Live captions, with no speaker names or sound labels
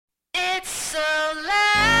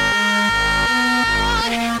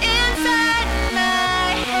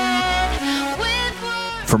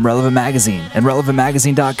From Relevant Magazine and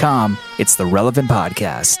RelevantMagazine.com, it's the Relevant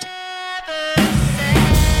Podcast.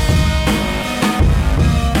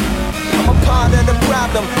 I'm a part of the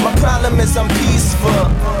problem. My problem is I'm peaceful.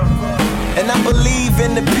 And I believe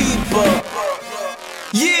in the people.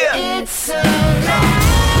 Yeah! It's so loud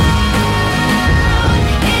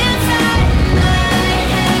inside my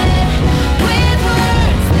head with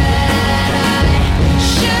words that I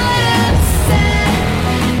should have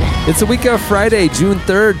said. It's a week of Friday, June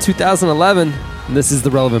 3rd, 2011. And this is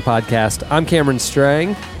the Relevant Podcast. I'm Cameron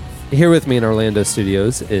Strang. Here with me in Orlando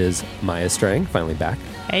studios is Maya Strang, finally back.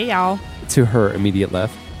 Hey, y'all. To her immediate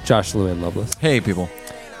left, Josh Llewellyn Lovelace. Hey, people.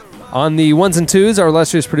 On the ones and twos, our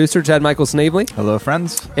illustrious producer, Chad Michael Snavely. Hello,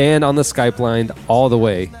 friends. And on the Skype line, all the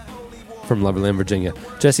way from Loverland, Virginia,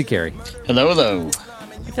 Jesse Carey. Hello, hello.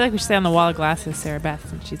 I feel like we should stay on the wall of glasses, Sarah Beth,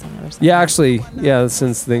 since she's on the other side. Yeah, actually,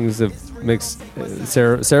 since things have mixed,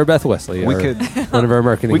 Sarah Beth Wesley, We could- one of our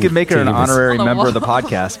marketing We could make her an teams. honorary On the member of the wall.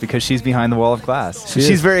 podcast because she's behind the wall of glass. She is.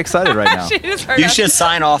 She's very excited right now. She just heard You us. should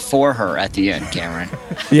sign off for her at the end, Cameron.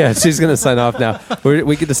 Yeah, she's going to sign off now.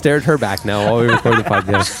 We get to stare at her back now while we record the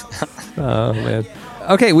podcast. Oh, man.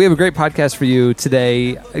 Okay, we have a great podcast for you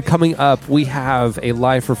today. Coming up, we have a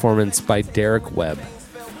live performance by Derek Webb,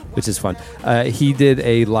 which is fun. He did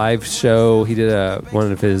a live show. He did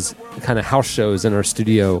one of his kind of house shows in our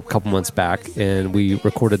studio a couple months back, and we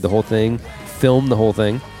recorded the whole thing, filmed the whole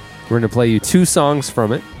thing. We're going to play you 2 songs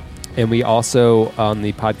from it, and we also, on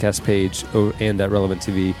the podcast page and at Relevant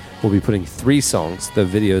TV, will be putting 3 songs, the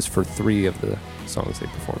videos for 3 of the songs they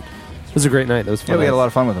performed. It was a great night. That was fun. Yeah, we had a lot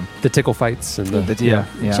of fun with him. The tickle fights and the Yeah.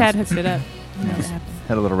 Chad hooked it up. You know what happened.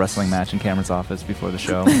 Had a little wrestling match in Cameron's office before the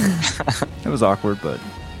show. It was awkward, but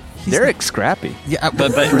Derek's scrappy. Yeah,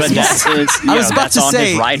 But that's his, I was about that's to on say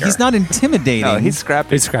his rider. he's not intimidating. No, he's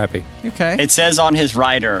scrappy. It's scrappy. okay. It says on his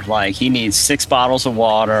rider, like, he needs 6 bottles of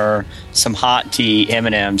water, some hot tea,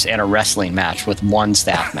 M&Ms, and a wrestling match with 1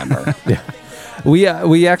 staff member. We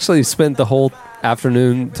actually spent the whole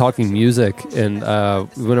afternoon talking music, and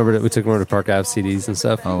we took him over to Park Ave CDs and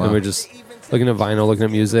stuff, Oh, wow. and we are just looking at vinyl, looking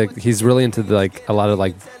at music. He's really into a lot of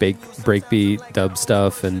breakbeat dub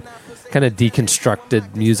stuff and kind of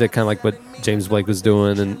deconstructed music, kind of like what James Blake was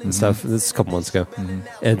doing and stuff. This is a couple months ago,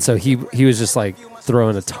 and so he was just like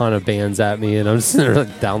throwing a ton of bands at me, and I'm just sitting there,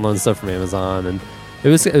 like, downloading stuff from Amazon, and it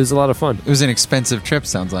was a lot of fun. It was an expensive trip,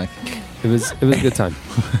 sounds like. It was a good time.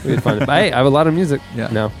 We had fun. But hey, I have a lot of music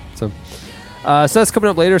now. So that's coming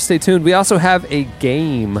up later. Stay tuned. We also have a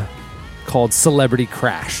game called Celebrity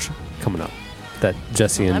Crash coming up that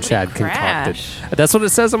Jesse and Chad Celebrity concocted. Crash. That's what it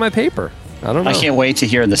says on my paper. I don't know. I can't wait to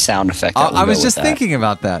hear the sound effect. that will I was go just with that. thinking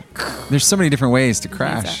about that. There's so many different ways to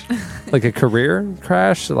crash. Like a career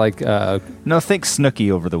crash? Like No, think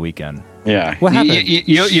Snooki over the weekend. Yeah. What happened?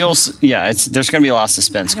 There's going to be a lot of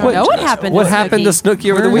suspense. I don't know what happened. what to happened to Snooki.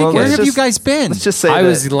 Snooki over the Where weekend? have just- you guys been? Let's just say I that,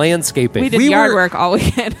 was landscaping. We did We yard were- work all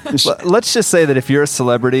weekend. let's just say that if you're a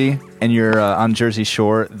celebrity and you're on Jersey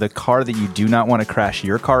Shore, the car that you do not want to crash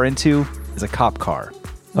your car into is a cop car.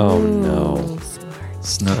 Oh no.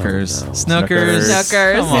 Snookers. Oh, no. Snookers.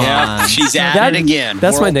 Snookers. Come on. Yeah, she's at it again.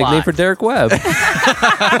 That's my nickname worldwide. for Derek Webb.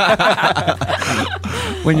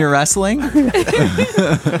 When you're wrestling? All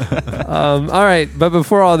right, but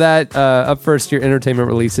before all that, up first, your entertainment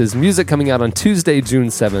releases. Music coming out on Tuesday, June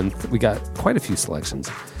 7th. We got quite a few selections.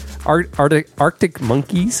 Arctic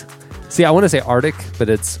Monkeys. See, I want to say Arctic, but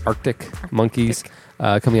it's Arctic Monkeys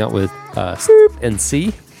coming out with Soup and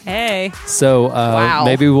C. Hey. So Wow.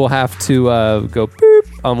 maybe we'll have to go boop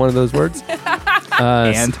on one of those words.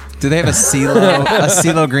 And Do they have a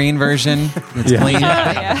CeeLo Green version that's Yeah. clean?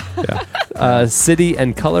 Yeah. City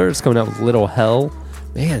and Colors coming out with Little Hell.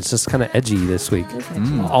 Man, it's just kind of edgy this week.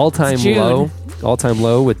 All-time It's June.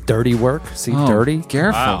 low with Dirty Work. See, Oh, Dirty.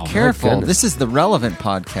 Careful, Wow. careful. My goodness. This is the Relevant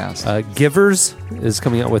podcast. Givers is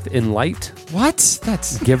coming out with In Light. what?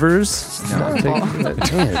 That's Givers. No. Man. going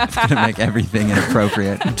to make everything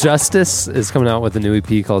inappropriate. Justice is coming out with a new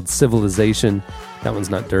EP called Civilization. That one's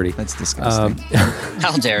not dirty. That's disgusting.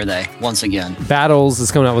 How dare they? Once again. Battles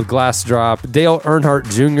is coming out with Glass Drop. Dale Earnhardt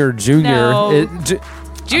Jr. No.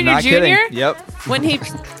 Junior. not kidding. Yep.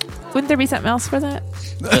 Wouldn't there be something else for that?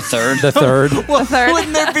 The third. the third. well, third.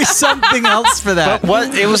 wouldn't there be something else for that?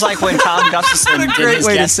 What it was like when Tom Gustafson What a did great his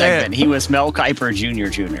way to guest say it. segment. He was Mel Kiper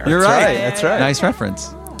Jr. You're right. That's right. Nice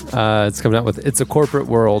reference. It's coming out with It's a Corporate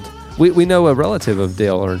World. We know a relative of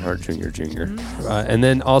Dale Earnhardt Jr. And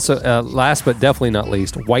then also, last but definitely not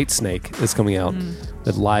least, Whitesnake is coming out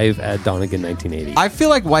with Live at Donegan 1980. I feel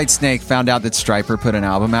like Whitesnake found out that Stryper put an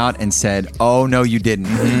album out and said, "Oh no, you didn't.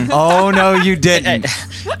 Oh no, you didn't."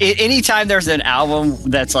 Anytime there's an album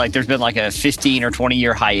that's like there's been like a 15 or 20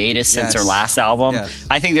 year hiatus since Yes. their last album, Yes.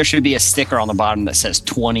 I think there should be a sticker on the bottom that says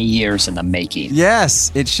 20 years in the making.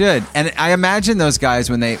 Yes, it should. And I imagine those guys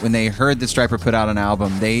when they heard that Stryper put out an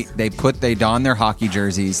album, they donned their hockey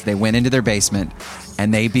jerseys, they went into their basement,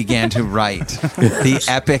 and they began to write the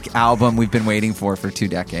epic album we've been waiting for 2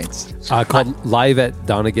 decades. Called Live at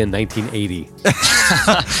Donegan 1980.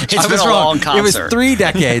 It's been a long concert. It was 3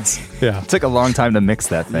 decades. Yeah. It took a long time to mix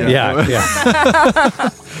that thing. Yeah.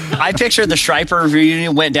 I pictured the Stryper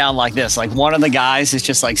reunion went down like this. Like one of the guys is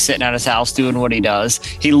just like sitting at his house doing what he does.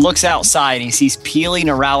 He looks outside and he sees peeling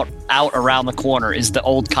out around the corner is the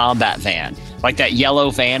old combat van. Like that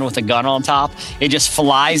yellow van with a gun on top. It just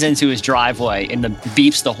flies into his driveway and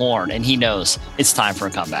beeps the horn, and he knows it's time for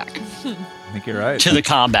a comeback I think you're right. to the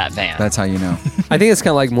combat van. That's how you know. I think it's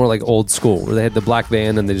kind of like more like old school, where they had the black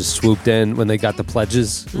van and they just swooped in when they got the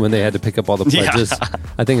pledges, when they had to pick up all the Yeah. pledges.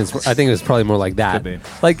 I think it was probably more like that. Could be.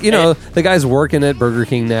 Like, the guy's working at Burger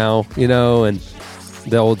King now, and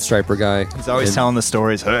the old Stryper guy. He's always And- telling the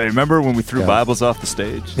stories. Hey, remember when we threw Yeah. Bibles off the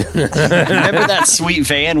stage? Remember that sweet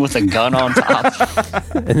van with a gun on top?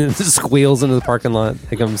 and then just squeals into the parking lot.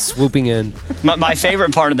 Like I'm swooping in. My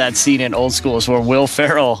favorite part of that scene in Old School is where Will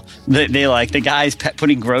Ferrell, they like the guy's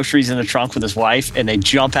putting groceries in the trunk with his wife, and they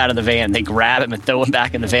jump out of the van, they grab him and throw him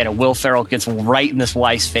back in the van, and Will Ferrell gets right in this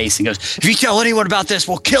wife's face and goes, "If you tell anyone about this,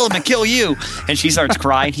 we'll kill him and kill you." And she starts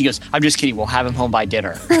crying. He goes, "I'm just kidding. We'll have him home by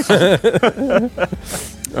dinner."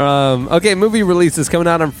 Okay, movie releases coming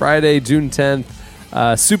out on Friday, June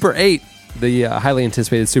 10th. Super 8, the highly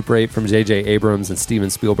anticipated Super 8 from J.J. Abrams and Steven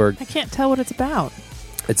Spielberg. I can't tell what it's about.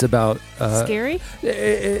 It's about Scary?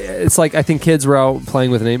 it's like I think kids were out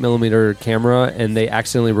playing with an 8mm camera and they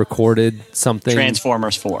accidentally recorded something.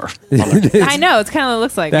 Transformers 4. I know. It's kind of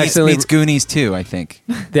looks like. That- Meets, Accidentally- meets Goonies too, I think.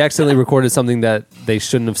 They accidentally recorded something that they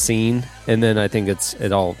shouldn't have seen, and then I think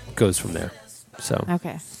it all goes from there. So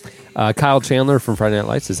Okay. Kyle Chandler from Friday Night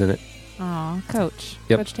Lights is in it. Oh, Coach.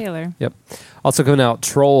 Yep. Coach Taylor. Yep. Also coming out,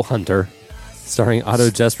 Troll Hunter, starring Otto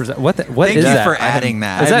Jesper. What Thank is you that? for adding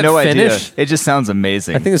that. Is I that have no Finnish? idea. It just sounds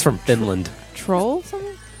amazing. I think it's from Finland. Troll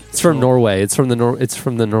something? It's from Norway. It's from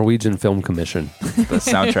the Norwegian Film Commission. the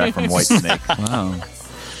soundtrack from Whitesnake. Wow.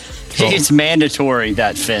 It's mandatory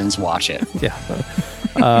that Finns watch it. Yeah.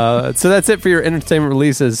 So that's it for your entertainment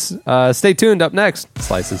releases. Stay tuned. Up next,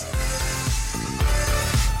 Slices.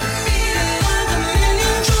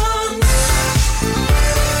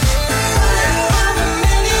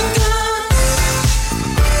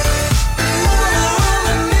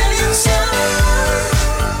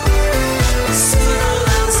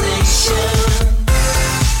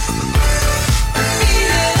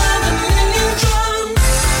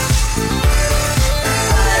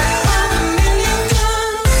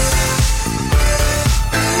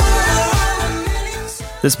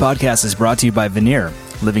 This podcast is brought to you by Veneer,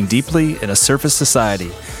 Living Deeply in a Surface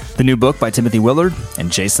Society, the new book by Timothy Willard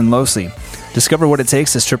and Jason Losey. Discover what it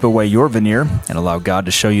takes to strip away your veneer and allow God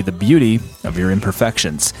to show you the beauty of your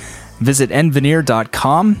imperfections. Visit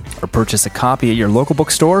nveneer.com or purchase a copy at your local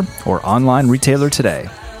bookstore or online retailer today.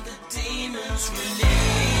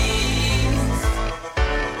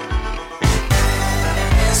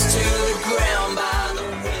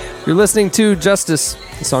 You're listening to Justice.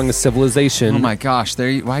 The song is Civilization. Oh my gosh!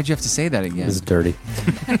 Why'd you have to say that again? This is dirty.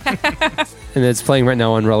 And it's playing right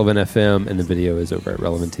now on Relevant FM, and the video is over at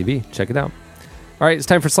Relevant TV. Check it out. All right, it's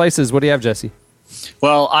time for Slices. What do you have, Jesse?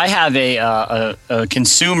 Well, I have a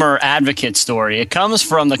consumer advocate story. It comes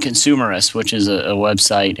from The Consumerist, which is a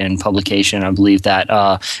website and publication, I believe,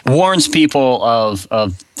 that warns people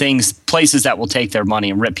of things, places that will take their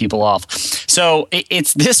money and rip people off. So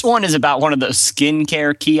this one is about one of those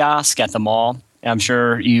skincare kiosks at the mall. I'm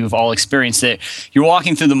sure you've all experienced it. You're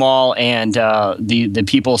walking through the mall, and the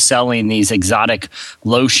people selling these exotic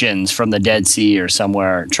lotions from the Dead Sea or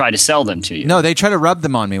somewhere try to sell them to you. No, they try to rub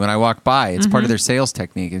them on me when I walk by. It's part of their sales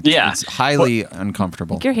technique. It's highly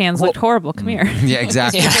uncomfortable. Your hands looked horrible. Come here. Yeah,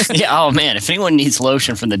 exactly. Yeah. Oh man, if anyone needs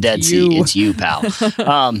lotion from the Dead Sea, it's you, pal.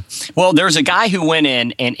 Well, there's a guy who went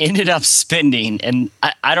in and ended up spending, and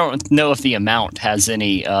I don't know if the amount has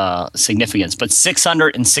any significance, but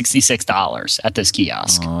 $666 at this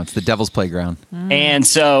kiosk. Oh, it's the devil's playground. And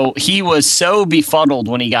so he was so befuddled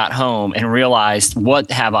when he got home and realized, what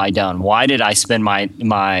have I done? Why did I spend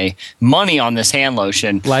my money on this hand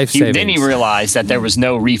lotion? Life Then he savings. realized that there was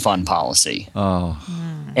no refund policy. Oh.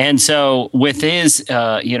 And so with his,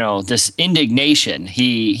 this indignation,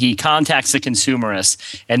 he contacts the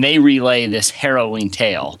consumerist and they relay this harrowing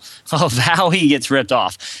tale of how he gets ripped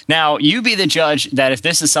off. Now, you be the judge that if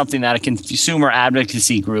this is something that a consumer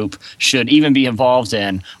advocacy group should even be involved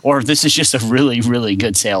in, or if this is just a really, really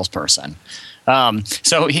good salesperson.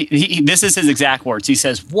 So this is his exact words. He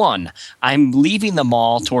says, 1, I'm leaving the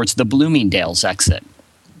mall towards the Bloomingdale's exit.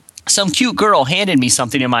 Some cute girl handed me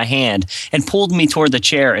something in my hand and pulled me toward the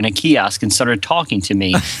chair in a kiosk and started talking to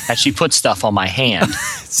me as she put stuff on my hand.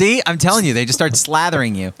 See, I'm telling you, they just start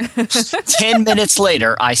slathering you. 10 minutes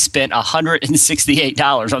later, I spent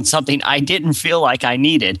 $168 on something I didn't feel like I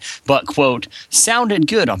needed, but, quote, sounded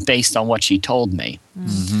good based on what she told me.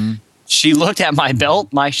 Mm-hmm. She looked at my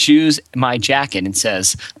belt, my shoes, my jacket, and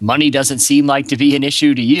says, money doesn't seem like to be an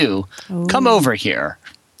issue to you. Ooh. Come over here.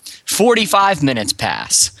 45 minutes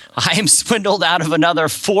pass. I am swindled out of another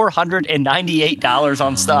 $498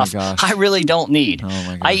 on stuff I really don't need.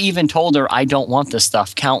 I even told her I don't want this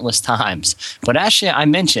stuff countless times. But as I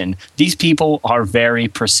mentioned, these people are very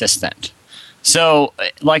persistent. So,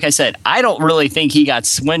 like I said, I don't really think he got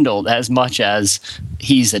swindled as much as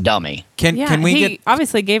he's a dummy. Can we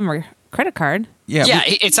obviously gave him a credit card. Yeah,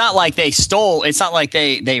 it's not like they stole. It's not like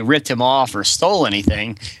they ripped him off or stole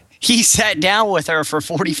anything. He sat down with her for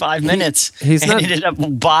 45 minutes ended up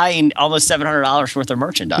buying almost $700 worth of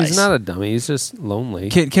merchandise. He's not a dummy. He's just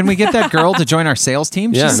lonely. Can we get that girl to join our sales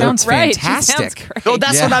team? She sounds fantastic. She sounds well,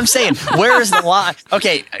 that's what I'm saying. Where is the line?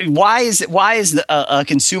 Okay, why is a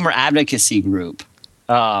consumer advocacy group,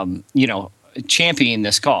 championing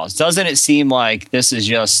this cause? Doesn't it seem like this is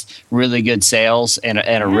just really good sales and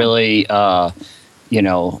a really,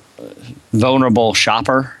 vulnerable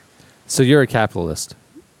shopper? So you're a capitalist.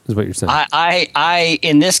 Is what you're saying? I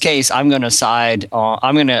in this case, I'm going to side.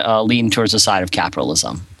 I'm going to lean towards the side of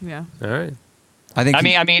capitalism. Yeah. All right.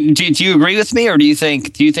 I mean, do you agree with me, or do you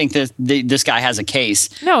think that this guy has a case?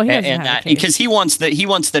 No, he doesn't have a case. Because he wants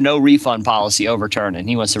the no refund policy overturned, and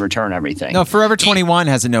he wants to return everything. No, Forever 21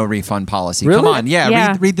 has a no refund policy. Really? Come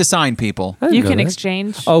on, read the sign, people. You can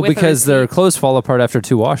exchange. Oh, because their clothes fall apart after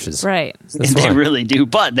 2 washes. Right. They really do,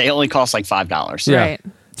 but they only cost like $5. Yeah. Right.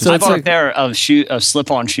 So I bought a pair of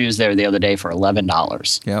slip-on shoes there the other day for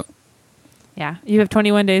 $11. Yep. Yeah, you have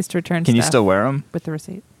 21 days to return. Can you still wear them with the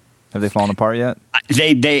receipt? Have they fallen apart yet?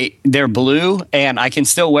 They're blue, and I can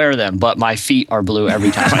still wear them, but my feet are blue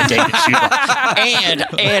every time I take the shoe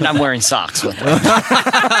off. And I'm wearing socks with them.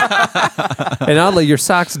 And oddly, your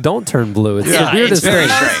socks don't turn blue. It's the weirdest it's very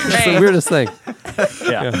thing. strange. It's the weirdest thing.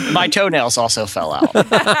 Yeah. My toenails also fell out.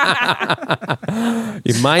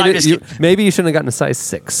 Maybe you shouldn't have gotten a size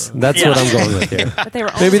 6. That's what I'm going with here. But they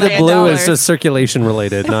were Maybe the only blue $10. is just circulation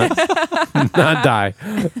related, not dye.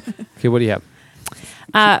 Okay, what do you have?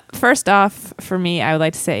 First off, for me, I would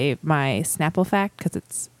like to say my Snapple fact because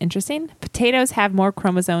it's interesting. Potatoes have more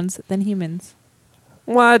chromosomes than humans.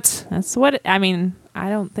 What? That's what I mean. I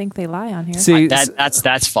don't think they lie on here. See,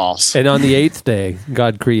 that's false. And on the 8th day,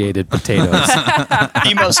 God created potatoes.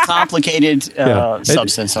 The most complicated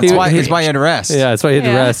substance. That's why he had to rest. Yeah, that's why he had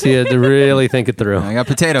to rest. He had to really think it through. I got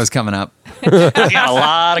potatoes coming up. I got a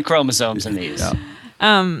lot of chromosomes in these.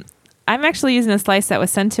 I'm actually using a slice that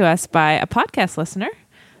was sent to us by a podcast listener.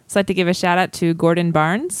 So I'd like to give a shout out to Gordon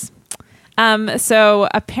Barnes. So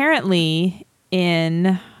apparently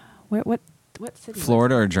in what city?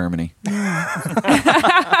 Florida or Germany?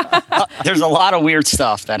 There's a lot of weird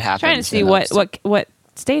stuff that happens. Trying to see what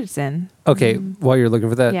state it's in. Okay, while you're looking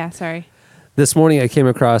for that. Yeah, sorry. This morning I came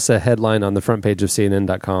across a headline on the front page of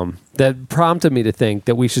CNN.com that prompted me to think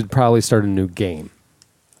that we should probably start a new game.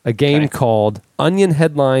 A game called Onion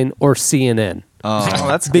Headline or CNN. Oh,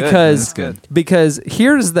 that's good. Because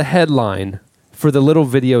here's the headline for the little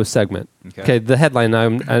video segment. Okay, the headline,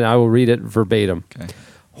 and I will read it verbatim. Okay.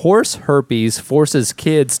 Horse herpes forces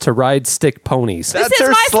kids to ride stick ponies. This is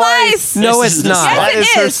my slice. No, it's not.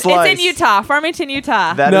 Yes, it is. It's in Utah, Farmington,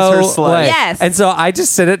 Utah. That is her slice. Yes. And so I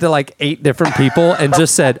just sent it to like 8 different people and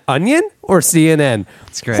just said, Onion or CNN?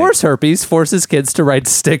 That's great. Horse herpes forces kids to ride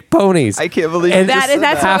stick ponies. I can't believe and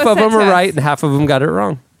that's half of them are right and half of them got it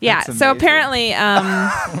wrong. Yeah, so apparently a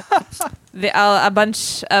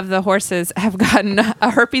bunch of the horses have gotten a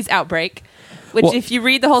herpes outbreak, which if you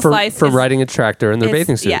read the whole slice... From riding a tractor in their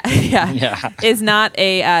bathing suit. Yeah. Is not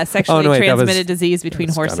a sexually transmitted disease between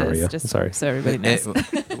horses. Gonorrhea. Just Sorry. so everybody knows.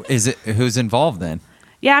 Who's involved then?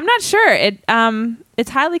 Yeah, I'm not sure. It's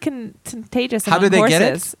highly contagious among How do they horses.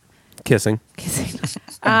 get it? Kissing.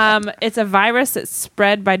 It's a virus that's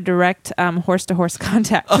spread by direct horse-to-horse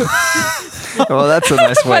contact. Well, that's a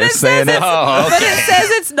nice way But of it saying says it. Oh, But it says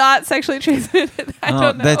it's not sexually transmitted. I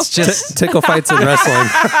don't know. That's just Tickle fights in wrestling.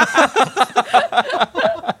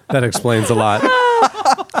 That explains a lot.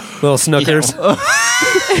 Little snookers.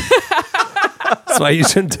 That's why you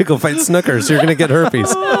shouldn't tickle fight snookers. You're going to get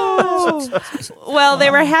herpes. Well, they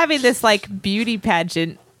were having this like beauty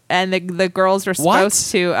pageant, and the girls were what?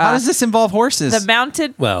 supposed to. How does this involve horses? The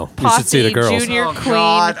Mounted Well, you Posse should see the girls. Junior Oh, Queen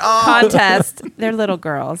God. Oh. contest. They're little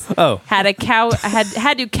girls. Oh. had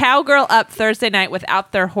to cowgirl up Thursday night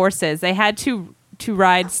without their horses. They had to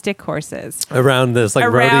ride stick horses Around this like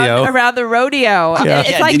rodeo. around the rodeo. Yeah.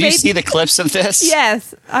 It's yeah, like did you they- see the clips of this?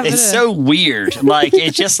 Yes, It's so weird. Like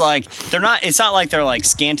it's just like it's not like they're like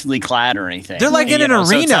scantily clad or anything. They're like in an So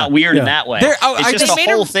it's arena. not weird Yeah. in that way. They're- oh, it's I just just- the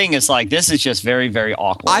whole thing is like this is just very, very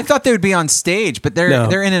awkward. I thought they would be on stage, but they're No.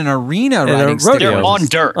 they're in an arena In a riding rodeo. they're stick. on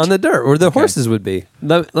dirt. On the dirt, where the horses would be.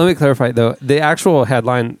 Let me clarify, though. The actual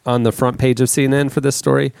headline on the front page of CNN for this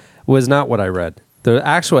story was not what I read. The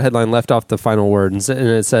actual headline left off the final word, and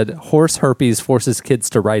it said, "Horse herpes forces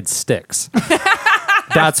kids to ride sticks."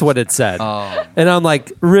 That's what it said. Oh. And I'm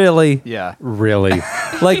like, really? Yeah. Really?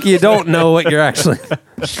 Like, you don't know what you're actually...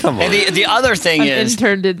 Come on. And the other thing An is,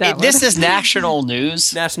 intern did that this one. is national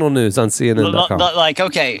news. National news on CNN.com. Like,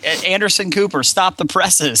 okay, Anderson Cooper, stop the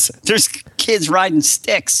presses. There's kids riding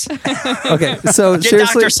sticks. Okay, so Get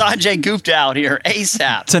seriously, Dr. Sanjay Gupta out here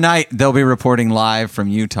ASAP. Tonight they'll be reporting live from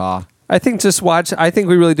Utah. I think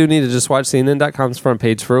we really do need to just watch CNN.com's front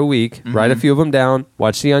page for a week, write a few of them down,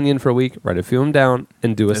 watch The Onion for a week, write a few of them down,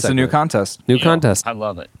 and do a It's a new segment. contest. New contest. I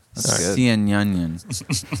love it. good. Cian Onion.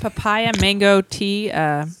 papaya mango tea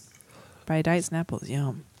by Diet Snapples.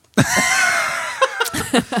 Yum.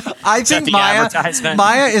 I think the Maya advertisement?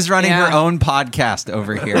 is running Yeah. her own podcast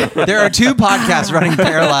over here. There are two podcasts running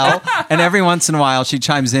parallel, and every once in a while she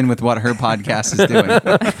chimes in with what her podcast is doing.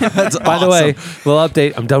 That's By the way, we'll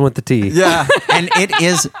update. I'm done with the tea. yeah, and it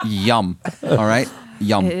is yum. All right,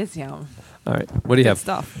 yum. It is yum. All right. What do you Good have?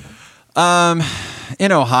 stuff.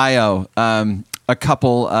 In Ohio, a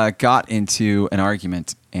couple got into an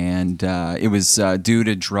argument, and it was due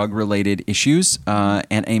to drug-related issues.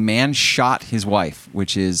 And a man shot his wife,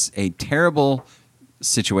 which is a terrible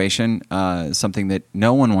situation, something that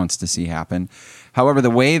no one wants to see happen. However, the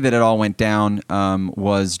way that it all went down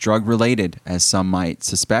was drug-related, as some might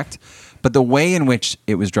suspect. But the way in which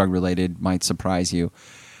it was drug-related might surprise you.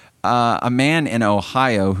 A man in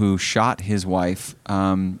Ohio who shot his wife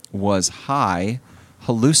was high,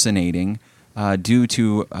 hallucinating due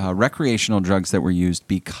to recreational drugs that were used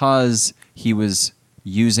because he was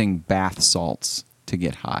using bath salts to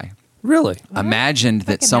get high. Really? Imagined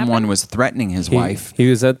that can someone happen. was threatening his wife, He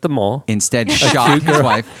was at the mall. instead shot his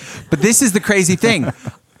wife. But this is the crazy thing.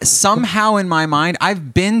 Somehow in my mind,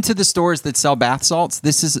 I've been to the stores that sell bath salts.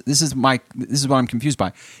 This is what I'm confused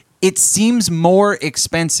by. It seems more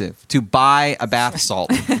expensive to buy a bath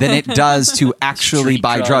salt than it does to actually Street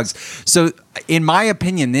buy drugs. drugs. So, in my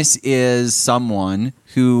opinion, this is someone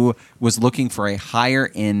who was looking for a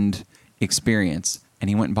higher end experience, and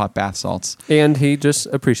he went and bought bath salts. And he just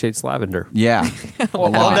appreciates lavender. Yeah, a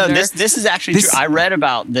Well, lot. no, this is actually This- true. I read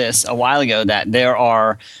about this a while ago that there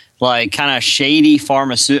are like kind of shady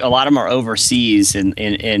pharmaceutical. A lot of them are overseas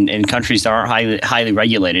in countries that aren't highly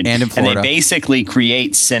regulated, And in Florida. they basically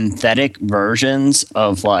create synthetic versions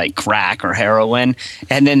of like crack or heroin,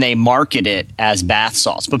 and then they market it as bath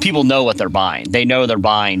salts. But people know what they're buying. They know they're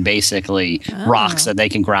buying basically rocks that they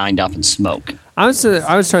can grind up and smoke. I was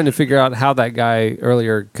trying to figure out how that guy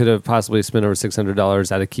earlier could have possibly spent over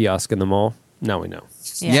 $600 at a kiosk in the mall. Now we know.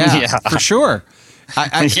 yeah, Yeah. for sure.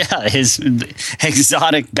 Yeah, his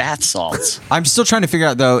exotic bath salts. I'm still trying to figure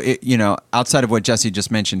out, though, outside of what Jesse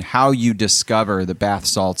just mentioned, how you discover the bath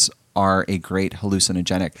salts are a great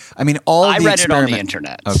hallucinogenic. I mean, I read it on the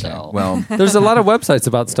internet. Okay, So. well, There's a lot of websites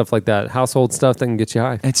about stuff like that, household stuff that can get you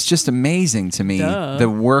high. it's just amazing to me Duh. the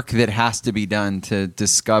work that has to be done to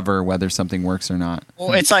discover whether something works or not.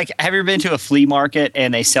 Well, it's like, have you ever been to a flea market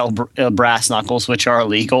and they sell brass knuckles, which are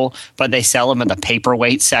illegal, but they sell them in the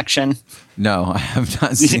paperweight section? No, I have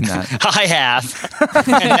not seen that. I have,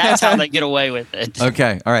 and that's how they get away with it.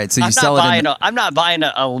 Okay, all right. So you I'm sell not it buying in. I'm not buying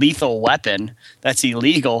a lethal weapon that's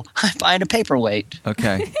illegal. I'm buying a paperweight.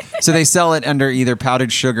 Okay, so they sell it under either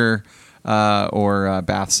powdered sugar or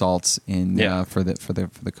bath salts for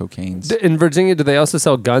the cocaines. In Virginia, do they also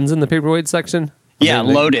sell guns in the paperweight section? Yeah,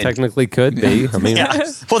 they loaded. Technically could be. I mean, Yeah.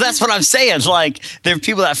 Well, that's what I'm saying. It's like there are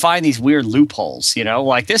people that find these weird loopholes,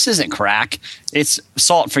 like this isn't crack. It's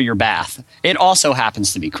salt for your bath. It also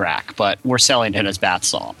happens to be crack, but we're selling it as bath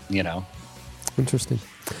salt, interesting.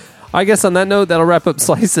 I guess on that note, that'll wrap up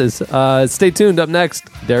Slices. Stay tuned. Up next,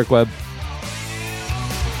 Derek Webb.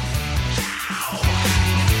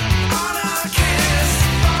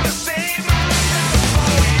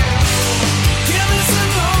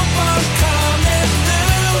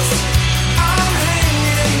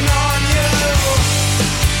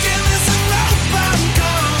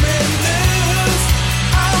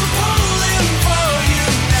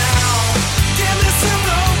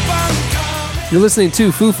 You're listening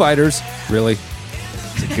to Foo Fighters. Really?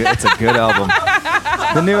 It's a good album.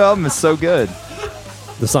 The new album is so good.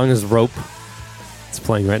 The song is Rope. It's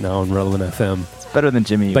playing right now on Relevant FM. It's better than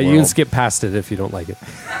Jimmy Eat But you World. can skip past it if you don't like it.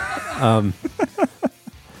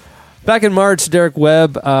 Back in March, Derek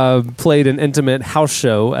Webb played an intimate house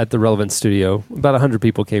show at the Relevant Studio. About 100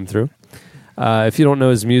 people came through. If you don't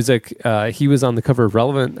know his music, he was on the cover of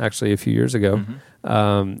Relevant actually a few years ago.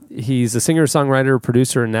 He's a singer-songwriter,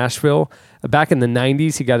 producer in Nashville. Back in the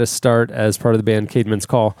 90s, he got his start as part of the band Caedmon's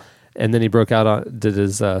Call, and then he broke out, did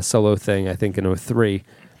his solo thing, I think, in 03.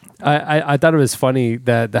 I thought it was funny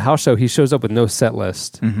that the house show, he shows up with no set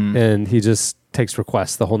list, and he just takes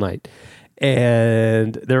requests the whole night.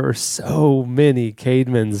 And there were so many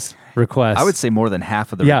Caedmon's requests. I would say more than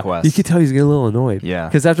half of the requests. You could tell he's getting a little annoyed. Yeah.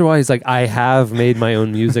 Because after a while, he's like, I have made my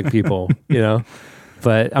own music, people, you know?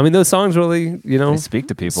 But, I mean, those songs really, you know. They speak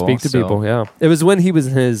to people. Speak to people, yeah. It was when he was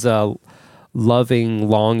in his loving,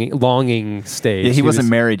 longing stage. Yeah, he wasn't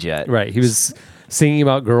married yet. Right. He was singing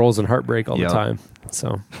about girls and heartbreak all the time.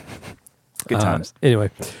 So, good times. Anyway.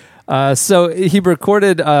 So he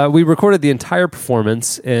recorded. We recorded the entire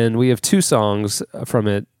performance, and we have 2 songs from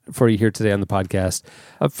it for you here today on the podcast.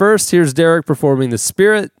 Up first, here's Derek performing "The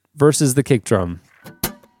Spirit" versus the kick drum.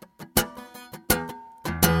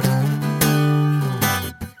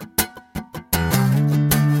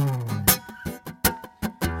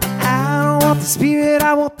 I don't want the spirit,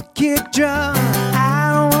 I want the kick drum.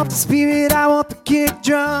 I don't want the spirit, I want the kick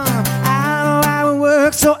drum. I know how it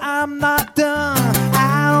works, so I'm not done.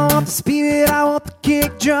 I don't want the spirit, I want the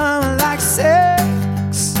kick drum. Like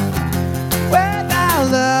sex without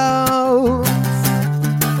love,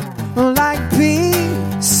 like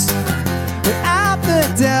peace without the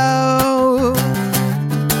dough,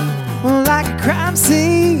 like a crime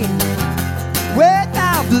scene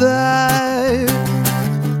without blood.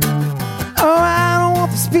 Oh, I don't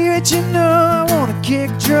want the spirit, you know, I want a kick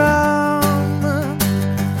drum.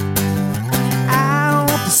 I don't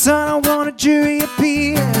want the sun, I want a jury of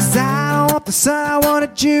peers. I don't want the sun, I want a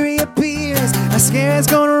jury of peers. My scare's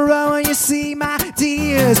gonna run when you see my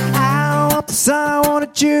tears. I don't want the sun, I want a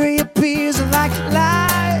jury of peers. Like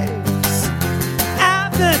lies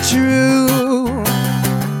out the truth,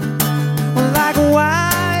 like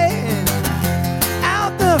wine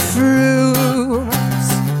out the fruits,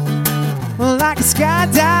 like a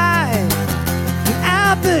skydive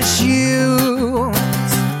out the shoes.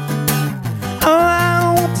 Oh, I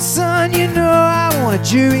don't want the sun, you know, I want a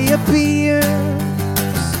jury of peers.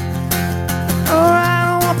 Oh, I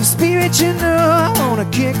don't want the spirit, you know, I want a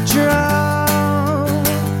kick drum.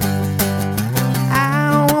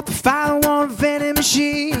 I don't want the fire, I want a vending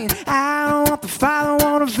machine. I don't want the fire, I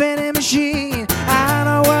want a vending machine. I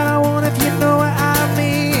know what I want if you know what I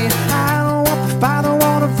mean. I don't want the fire, I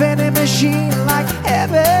want a vending machine. Like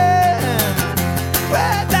heaven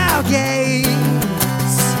without gates,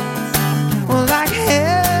 like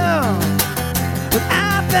hell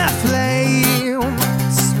without the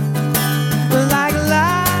flames, like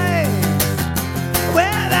life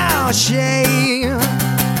without shame.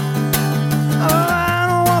 Oh, I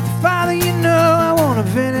don't want the Father, you know, I want a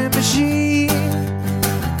vending machine.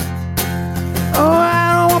 Oh,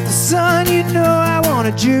 I don't want the sun, you know, I want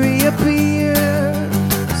a jury of peers.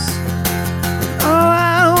 Oh,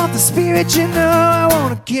 I don't want the spirit, you know, I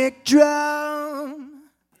want a kick drum.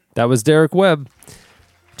 That was Derek Webb.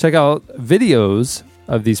 Check out videos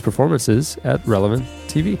of these performances at Relevant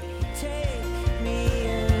TV.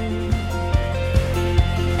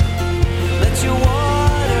 Let your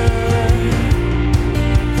water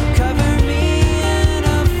cover me in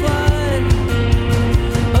a flood.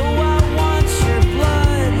 Oh, I want your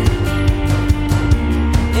blood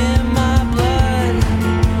in my blood.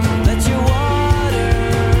 Let your water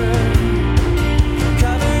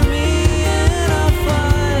cover me in a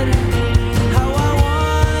flood. How I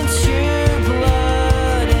want your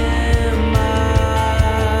blood in my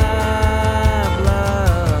blood.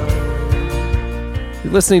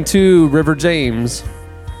 You're listening to River James,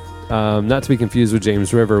 not to be confused with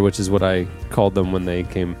James River, which is what I called them when they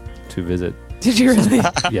came to visit. Did you really?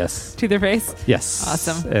 Yes. To their face? Yes.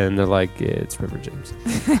 Awesome. And they're like, it's River James.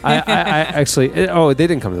 I actually, they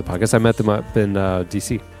didn't come to the podcast. I met them up in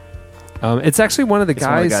D.C. It's actually one of the It's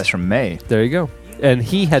one of guys. the guys from May. There you go. And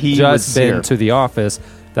he had He just was been here. to the office.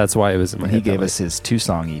 That's why it was in my He head. that gave way. us his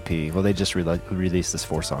 2-song EP. Well, they just released this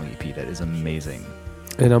 4-song EP that is amazing.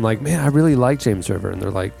 And I'm like, man, I really like James River. And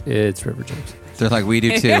they're like, it's River James. They're like, we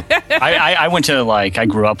do too. I went to I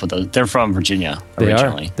grew up with those. They're from Virginia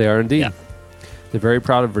originally. They are indeed. Yeah. They're very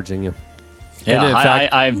proud of Virginia. Yeah, And in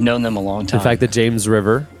fact- I've known them a long time. In fact, the James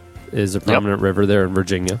River is a prominent river there in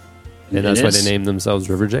Virginia. And that's It why is. they named themselves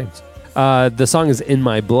River James. The song is In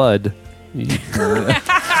My Blood.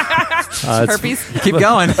 Herpes. Keep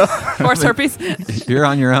going. Horse herpes. You're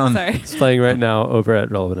on your own. Sorry. It's playing right now over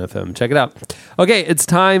at Relevant FM. Check it out. Okay, it's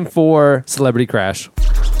time for Celebrity Crash.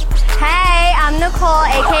 Hey, I'm Nicole,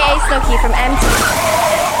 aka Snooki from MT.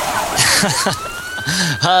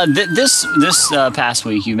 This past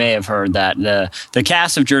week, you may have heard that the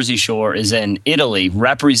cast of Jersey Shore is in Italy,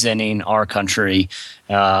 representing our country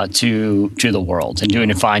to the world and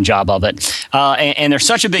doing a fine job of it. And there's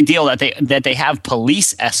such a big deal that they have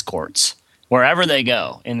police escorts wherever they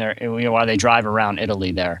go while they drive around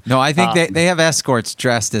Italy. There. No, I think they have escorts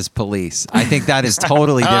dressed as police. I think that is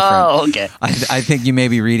totally different. Oh, okay. I think you may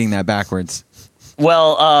be reading that backwards.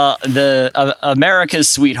 Well, the America's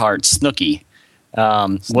sweetheart Snooki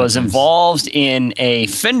was involved in a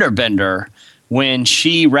fender bender when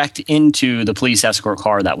she wrecked into the police escort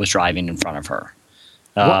car that was driving in front of her.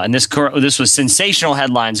 And this was sensational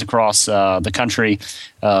headlines across the country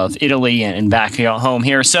of Italy and back home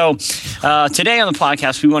here. So today on the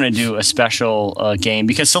podcast, we want to do a special game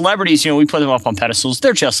because celebrities, we put them up on pedestals.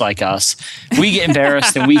 They're just like us. We get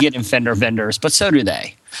embarrassed and we get in fender benders, but so do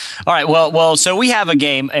they. All right. Well, so we have a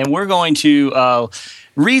game and we're going to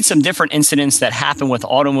read some different incidents that happen with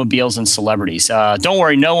automobiles and celebrities. Don't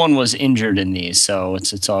worry, no one was injured in these, so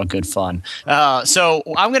it's all good fun. So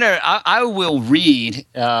I will read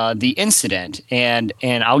the incident, and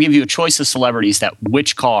I'll give you a choice of celebrities that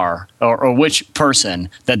which car or which person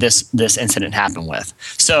that this incident happened with.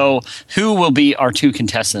 So who will be our two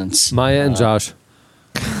contestants? Maya and Josh.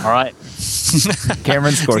 All right.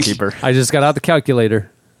 Cameron's scorekeeper. I just got out the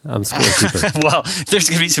calculator. I'm scorekeeper. Well, there's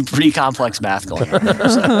going to be some pretty complex math going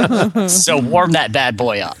on here. So warm that bad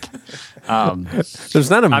boy up. There's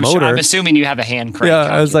not a motor. I'm assuming you have a hand crank. Yeah,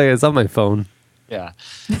 I was like, it's on my phone. Yeah.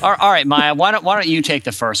 All right, Maya, why don't you take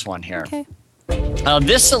the first one here? Okay.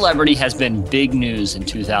 This celebrity has been big news in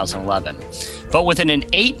 2011. But within an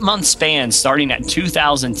 8-month span starting at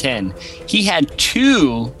 2010, he had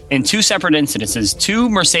two separate incidences, 2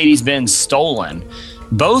 Mercedes-Benz stolen.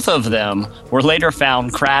 Both of them were later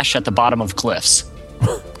found crashed at the bottom of cliffs.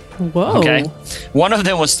 Whoa. Okay. One of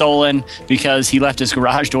them was stolen because he left his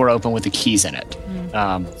garage door open with the keys in it.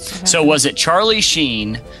 So was it Charlie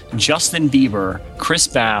Sheen, Justin Bieber, Chris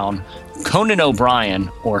Brown, Conan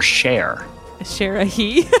O'Brien, or Cher? Share a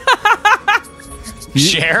he.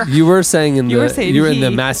 Cher? You were saying You were saying in the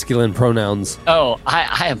he. masculine pronouns. Oh,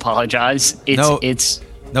 I apologize. It's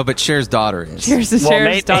No, but Cher's daughter is. Cheers to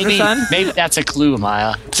Cher's daughter son. maybe that's a clue,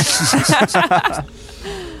 Maya.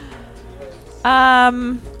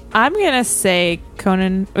 I'm gonna say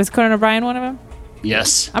Conan. Was Conan O'Brien one of them?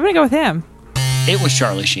 Yes, I'm gonna go with him. it was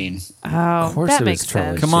Charlie Sheen. Oh, Of course that it makes was Charlie.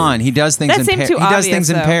 sense. Come on, he does things That in seemed too he does obvious, things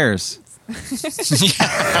in though. pairs.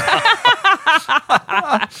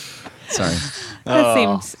 Sorry. That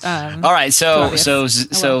seems. All right, so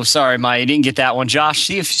obvious. sorry, Maya, you didn't get that one. Josh,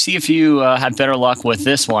 see if you had better luck with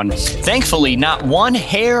this one. Thankfully, not one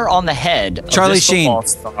hair on the head of Charlie this football Sheen.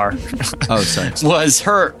 star Oh, sorry. was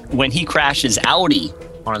hurt when he crashed his Audi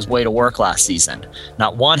on his way to work last season.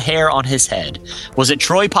 Not one hair on his head. Was it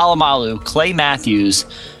Troy Polamalu, Clay Matthews,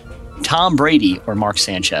 Tom Brady, or Mark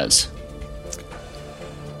Sanchez?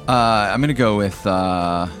 I'm gonna go with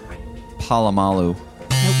Palamalu.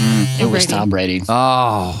 It was Brady. Tom Brady.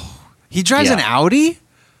 Oh, he drives Yeah. an Audi?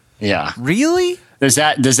 Yeah. Really? Does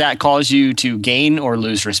that cause you to gain or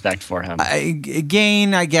lose respect for him?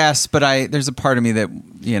 Gain, I guess, but there's a part of me that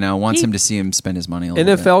wants him to see him spend his money a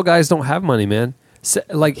little bit. NFL guys don't have money, man.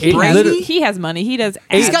 Like Brady? He has money. He does.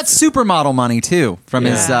 He's ads. got supermodel money too from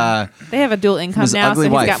his. They have a dual income his now, so ugly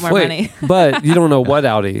he's wife. got more Wait, money. but you don't know what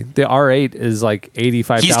Audi. The R8 is like He's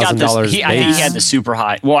got $85,000 this. I think he had the super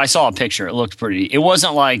high. Well, I saw a picture. It looked pretty. It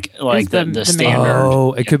wasn't like the the standard.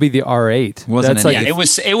 Oh, it could be the R8. Wasn't That's it? like Yeah,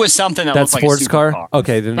 it was something that that looked like a sports super car.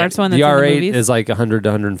 Okay, then That's one the that's in the R8 movies? is like 100 to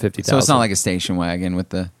 150,000. So it's not like a station wagon with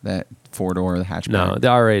that 4-door hatchback. no. The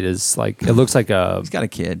R8 is like it looks like a He's got a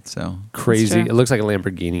kid, so crazy. That's true. It looks like a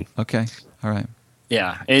Lamborghini. okay, all right,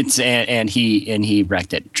 Yeah, it's and he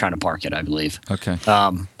wrecked it trying to park it, I believe. okay.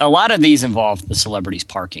 A lot of these involve the celebrities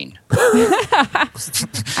parking.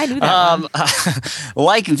 I knew that. One.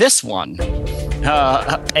 Like this one.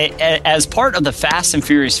 As part of the Fast and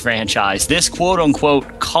Furious franchise, this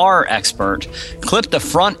quote-unquote car expert clipped the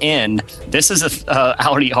front end, this is a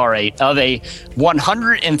Audi R8, of a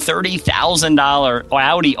 $130,000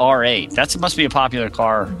 Audi R8. That must be a popular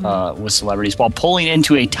car with celebrities, while pulling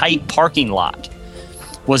into a tight parking lot.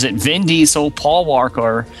 Was it Vin Diesel, Paul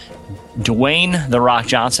Walker, Dwayne "The Rock"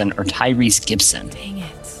 Johnson, or Tyrese Gibson? Dang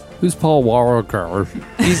it. Who's Paul Walker?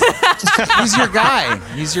 He's your guy.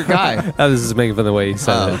 He's your guy. Oh, this is making fun of the way he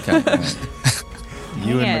said Oh, it. okay.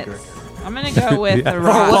 Dang it. I'm going to go with The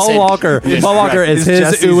Rock. Paul Walker. Paul Walker is It's his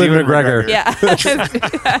Jesse's Ewan Ewan McGregor. Yeah.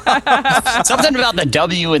 Something about the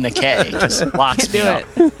W and the K just locks me Do up.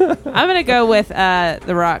 it. I'm going to go with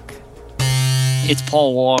The Rock. It's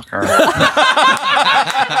Paul Walker. It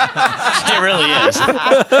really is.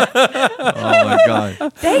 Oh my god.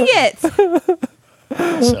 Dang it.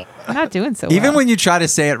 So, I'm not doing so well. Even when you try to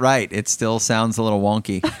say it right, it still sounds a little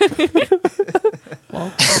wonky.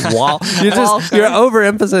 You're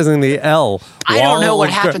overemphasizing the L. I don't know what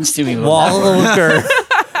Walker. happens to me with that. Walker.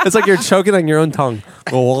 It's like you're choking on your own tongue.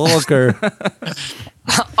 Walker.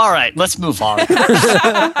 All right, let's move on.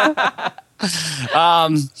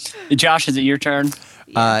 Josh, is it your turn?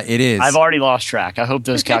 It is. I've already lost track. I hope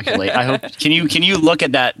those calculate. I hope can you look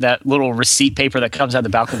at that little receipt paper that comes out the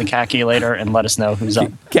back of the calculator and let us know who's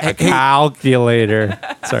up? Calculator.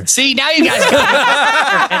 Sorry. See, now you guys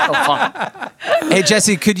got it. Hey,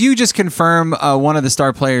 Jesse, could you just confirm one of the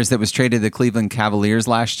star players that was traded to the Cleveland Cavaliers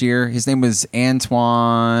last year? His name was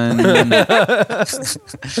Antoine.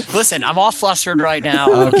 Listen, I'm all flustered right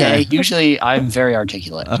now. Okay. Usually I'm very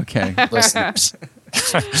articulate. Okay. Listeners.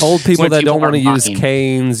 Old people When that people don't want to are use mocking.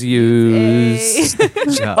 canes use.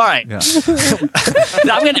 Yeah. All right. Yeah.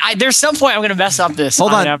 There's some point I'm gonna mess up this.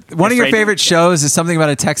 Hold I'm on. gonna- One of your afraid- favorite shows is something about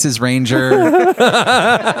a Texas Ranger.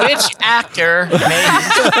 Which actor made?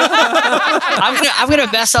 I'm gonna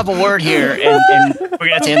mess up a word here, and we're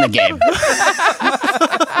gonna have to end the game.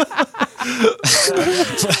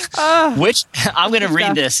 Which I'm gonna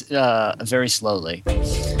read this very slowly.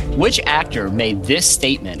 Which actor made this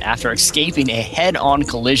statement after escaping a head-on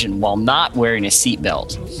collision while not wearing a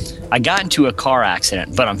seatbelt? I got into a car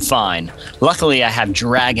accident, but I'm fine. Luckily, I have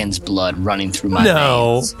dragon's blood running through my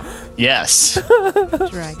veins. Yes.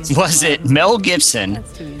 Dragon. Was it Mel Gibson,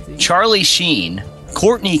 That's too easy. Charlie Sheen,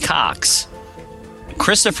 Courtney Cox,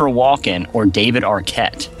 Christopher Walken, or David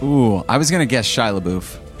Arquette? Ooh, I was going to guess Shia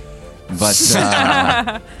LaBeouf. But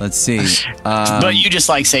let's see. But you just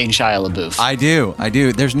like saying Shia LaBeouf. I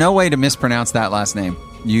do. There's no way to mispronounce that last name.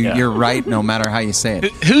 You're right no matter how you say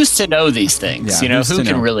it. Who's to know these things? Yeah, you know, who's who to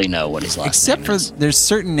can know? really know what his last Except name for is? there's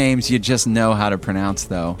certain names you just know how to pronounce,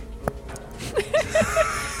 though.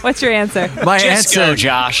 What's your answer? My Just answer, go,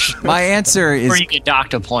 Josh. my answer Before is you get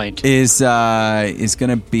docked a point.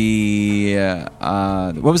 gonna be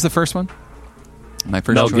what was the first one? My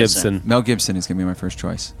first Mel choice. Gibson. Mel Gibson is gonna be my first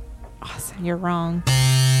choice. Awesome. You're wrong.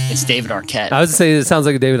 It's David Arquette. I was to say it sounds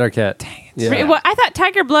like a David Arquette. Dang it. Yeah. Well, I thought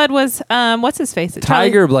Tiger Blood was what's his face?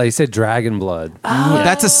 Tiger blood. He said dragon blood.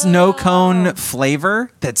 That's a snow cone flavor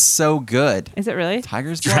that's so good. Is it really?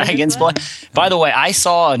 Tiger's blood. Dragon's blood. By the way, I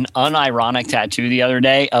saw an unironic tattoo the other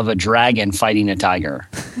day of a dragon fighting a tiger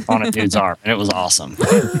on a dude's arm, and it was awesome.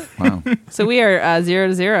 Wow. So we are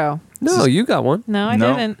 0-0. No, you got one. No, I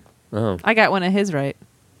No. didn't. Oh. I got one of his right.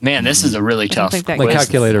 Man, this is a really tough think that quiz. My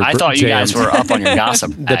calculator I thought you guys jammed. were up on your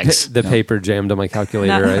gossip bags. The paper jammed on my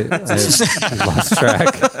calculator. I lost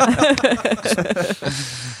track.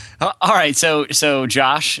 All right, so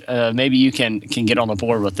Josh, maybe you can get on the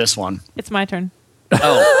board with this one. It's my turn.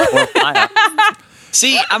 Oh, well,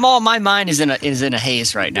 see, my mind is in a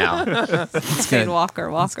haze right now. Saying Walker.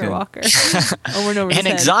 Over and over. An his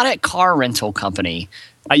head. exotic car rental company.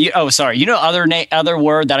 You know, other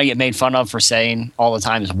word that I get made fun of for saying all the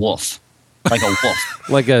time is wolf, like a wolf.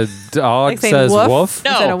 Like a dog Like saying says woof? woof. Is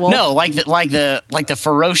that a wolf? No, like the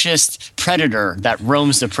ferocious predator that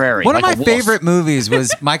roams the prairie. One like of a my wolf. favorite movies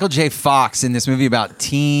was Michael J. Fox in this movie about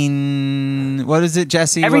teen. What is it,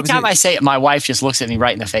 Jesse? Every What was time it? I say it, my wife just looks at me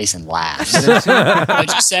right in the face and laughs.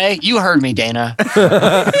 What'd you say? You heard me, Dana.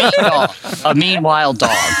 Mean dog. A mean wild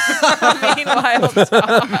dog. Meanwhile,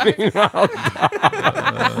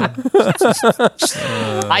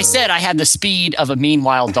 I said I had the speed of a mean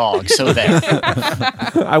wild dog. So there.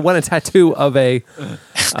 I want a tattoo of a.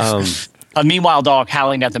 A mean wild dog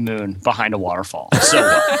howling at the moon behind a waterfall. So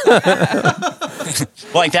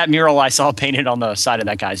like that mural I saw painted on the side of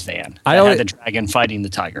that guy's van. I That always- had the dragon fighting the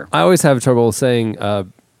tiger. I always have trouble saying.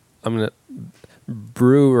 I'm gonna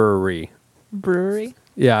brewery. brewery.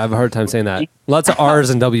 Yeah, I have a hard time saying that. Lots of R's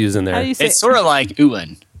and W's in How do there. you say? It's sort of like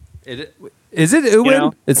Ewan. Is it Ewan? You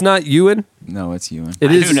know? It's not Ewan. No, it's Ewan.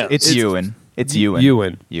 It is. Who knows? It's Ewan. It's Ewan.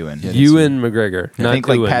 Ewan. Ewan. Yeah. Ewan McGregor. I Not think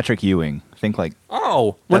like Ewan. Patrick Ewing. Think like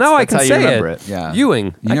Oh, well That's- now I that's can how you say remember it. it. Yeah. Ewing.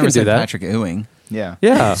 You I never can said do that. Patrick Ewing. yeah.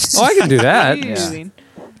 Yeah. Oh, I can do that. Ewing.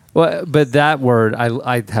 Well, but that word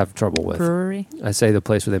I have trouble with. Brewery. I say the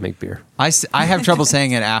place where they make beer. I have trouble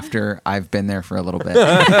saying it after I've been there for a little bit.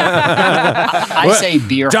 I say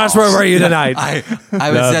beer. Josh, house. where were you tonight? I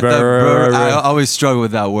was at the brewery. I always struggle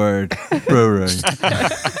with that word. Brewery.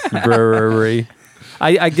 Brewery.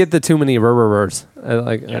 I get the too many words. I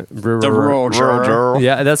like The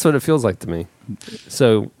Yeah, that's what it feels like to me.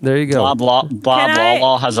 So there you go. Blah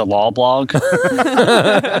blah has a law blog.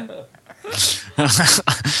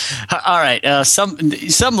 All right, some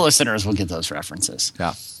listeners will get those references.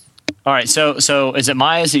 Yeah. All right, so is it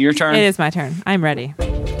Is it your turn? It is my turn. I'm ready.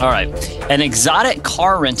 All right. An exotic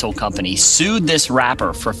car rental company sued this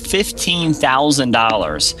rapper for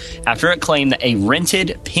 $15,000 after it claimed that a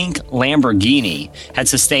rented pink Lamborghini had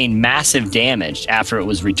sustained massive damage after it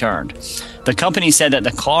was returned. The company said that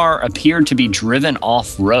the car appeared to be driven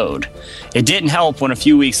off-road. It didn't help when a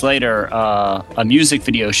few weeks later, a music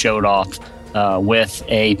video showed off with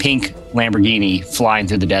a pink Lamborghini flying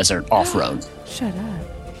through the desert off-road. Shut up.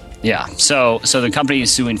 Yeah, so the company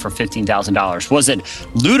is suing for $15,000. Was it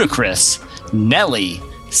Ludacris, Nelly,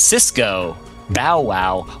 Cisco, Bow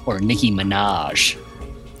Wow, or Nicki Minaj?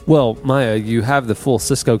 Well, Maya, you have the full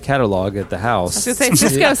Cisco catalog at the house. I was going to say,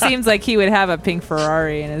 Cisco seems like he would have a pink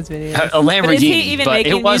Ferrari in his video. A Lamborghini, but is he even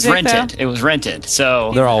making it was music, rented. though? It was rented.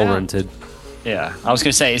 So They're all rented. yeah, I was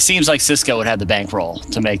going to say, it seems like Cisco would have the bankroll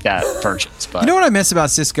to make that purchase. But You know what I miss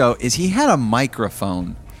about Cisco is he had a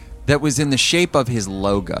microphone that was in the shape of his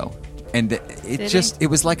logo. And it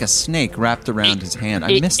was like a snake wrapped around his hand.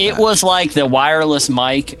 I missed that. It was like the wireless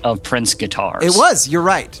mic of Prince guitars. It was. You're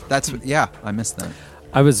right. I missed that.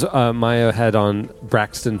 I was Maya had on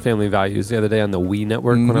Braxton Family Values the other day on the Wii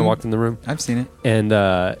network when I walked in the room. I've seen it.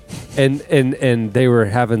 And they were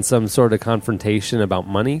having some sort of confrontation about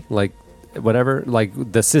money, like whatever. Like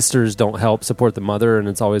the sisters don't help support the mother, and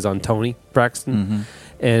it's always on Tony Braxton.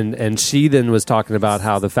 And she then was talking about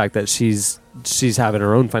how the fact that she's having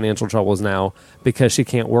her own financial troubles now because she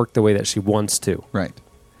can't work the way that she wants to. Right.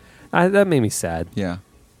 That made me sad. Yeah.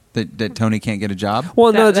 That Tony can't get a job?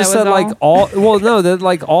 Well, no, That just was that like all? that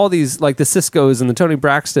like all these like the Ciscos and the Tony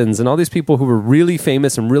Braxtons and all these people who were really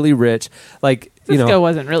famous and really rich, like Cisco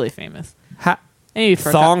wasn't really famous. Maybe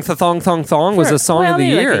for Thong was a song of the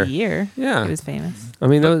year. Like a year. Yeah. He was famous. I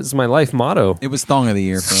mean, that was my life motto. It was Thong of the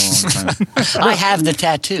Year for a long time. I have the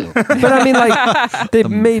tattoo. But I mean, like they've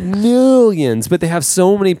made millions, but they have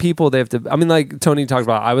so many people. They have to. I mean, like Tony talked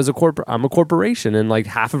about. I'm a corporation, and like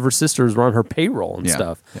half of her sisters were on her payroll and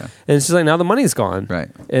stuff. Yeah. And it's just like now the money's gone. Right.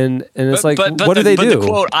 And it's But what do they do? The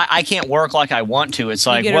quote, I can't work like I want to. It's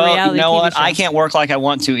like, get a well, you reality know TV what? show. I can't work like I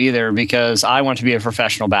want to either because I want to be a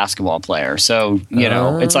professional basketball player. So,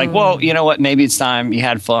 it's like, well, you know what? Maybe it's time you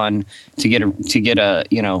had fun to get a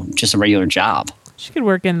just a regular job. She could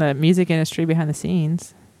work in the music industry behind the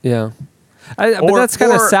scenes. Yeah. But that's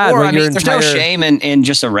kind of sad. Or, when there's no shame in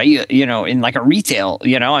just a regular, in like a retail.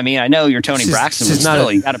 I mean, I know you're Tony Braxton, but still,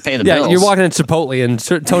 you got to pay the bills. You're walking in Chipotle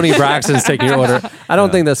and Tony Braxton's taking your order. I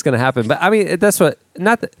don't think that's going to happen. But I mean, that's what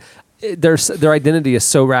not that. Their identity is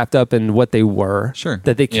so wrapped up in what they were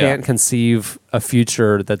that they can't conceive a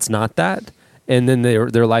future that's not that, and then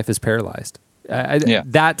their life is paralyzed.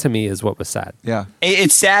 That to me is what was sad. Yeah,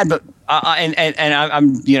 it's sad, but and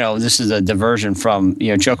I'm this is a diversion from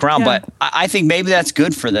joke around, but I think maybe that's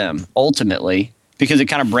good for them ultimately because it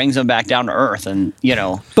kind of brings them back down to earth, and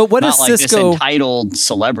But what not does like Cisco this entitled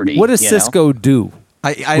celebrity? What does Cisco do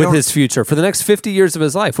I with don't- his future for the next 50 years of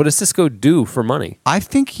his life? What does Cisco do for money? I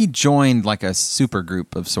think he joined like a super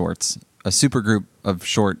group of sorts, a super group of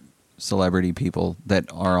short celebrity people that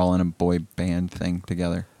are all in a boy band thing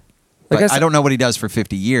together. But I don't know what he does for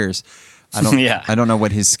 50 years. I don't. I don't know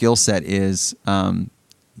what his skill set is. I mean,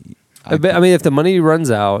 if the money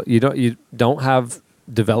runs out, you don't have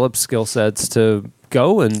developed skill sets to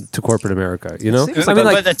go into corporate America.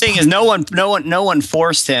 But the thing is, no one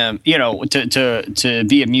forced him, to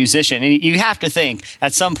be a musician. And you have to think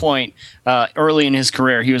at some point early in his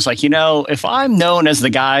career, he was like, if I'm known as the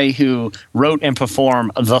guy who wrote and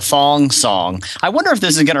performed the Thong song, I wonder if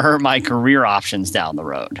this is going to hurt my career options down the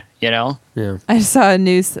road. Yeah. I just saw a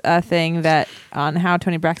news thing that on how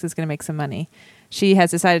Tony Braxton is going to make some money. She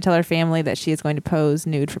has decided to tell her family that she is going to pose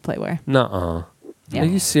nude for Playboy. Nuh-uh. Yeah. Are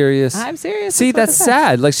you serious? I'm serious. See, that's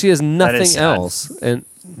sad. Like she has nothing sad. else. And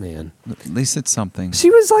man, at least it's something. she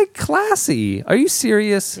was like classy. Are you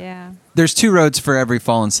serious? Yeah. There's two roads for every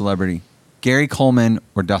fallen celebrity: Gary Coleman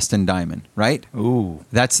or Dustin Diamond. Right? Ooh,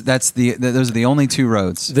 those are the only two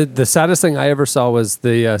roads. The saddest thing I ever saw was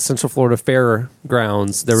the Central Florida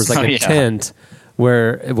Fairgrounds. There was like a tent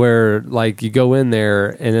where like you go in there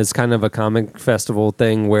and it's kind of a comic festival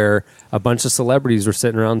thing where a bunch of celebrities were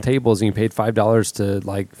sitting around tables and you paid $5 to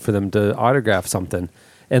like for them to autograph something.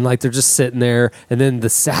 And like they're just sitting there, and then the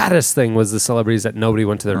saddest thing was the celebrities that nobody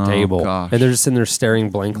went to their table, gosh. and they're just sitting there staring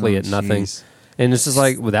blankly at nothing. Jeez. And it's just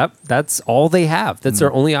like, well, that's all they have. That's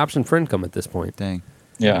their only option for income at this point. Dang.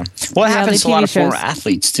 Yeah. Well, it happens to a lot TV of former shows.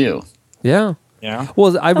 athletes too. Yeah. Yeah.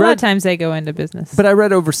 Well, I A lot of read, times they go into business. but I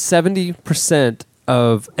read over 70%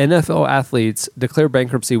 of NFL athletes declare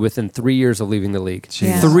bankruptcy within 3 years of leaving the league.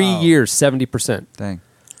 Yeah. 3 years, 70%. Dang.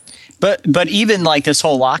 But even like this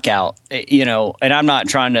whole lockout, you know, and I'm not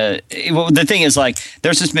trying to. Well, the thing is, like,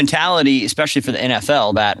 there's this mentality, especially for the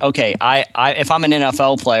NFL, that okay, I if I'm an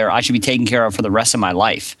NFL player, I should be taken care of for the rest of my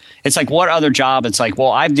life. It's like, what other job? It's like, well,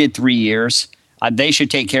 I did 3 years. They should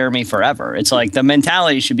take care of me forever. It's like the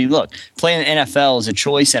mentality should be, look, playing the NFL is a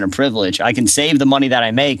choice and a privilege. I can save the money that I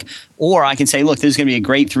make, or I can say, look, this is going to be a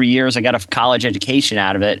great 3 years. I got a college education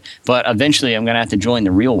out of it, but eventually I'm going to have to join the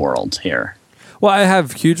real world here. Well, I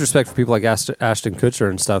have huge respect for people like Ashton Kutcher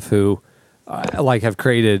and stuff who like have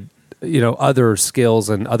created, you know, other skills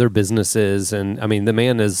and other businesses. And I mean, the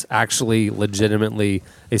man is actually legitimately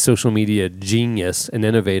a social media genius and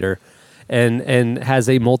innovator, and has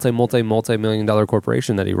a multi-million dollar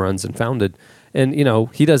corporation that he runs and founded. And, you know,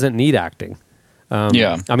 he doesn't need acting.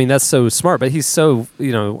 Yeah. I mean, that's so smart, but he's so,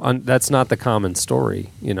 you know, that's not the common story,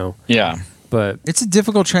 you know. Yeah. But It's a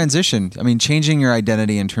difficult transition. I mean, changing your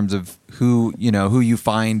identity in terms of who you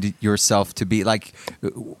find yourself to be. Like,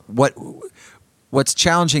 what's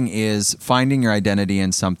challenging is finding your identity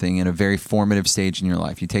in something in a very formative stage in your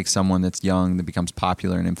life. You take someone that's young, that becomes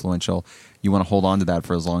popular and influential. You want to hold on to that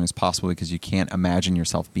for as long as possible because you can't imagine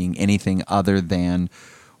yourself being anything other than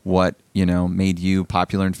what, you know, made you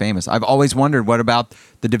popular and famous. I've always wondered, what about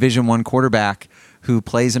the Division I quarterback who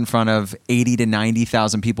plays in front of 80 to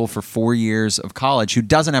 90,000 people for 4 years of college, who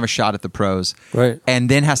doesn't have a shot at the pros, right, and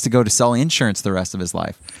then has to go to sell insurance the rest of his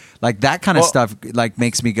life? Like, that kind of stuff like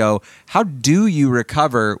makes me go, how do you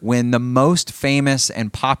recover when the most famous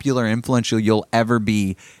and popular and influential you'll ever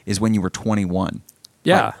be is when you were 21?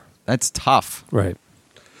 yeah, Like, that's tough. right.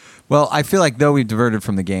 Well, I feel like though we've diverted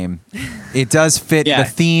from the game, it does fit Yeah. the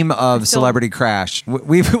theme of Celebrity Crash.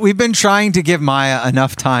 We've been trying to give Maya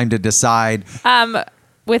enough time to decide.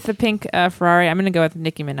 With the pink Ferrari, I'm going to go with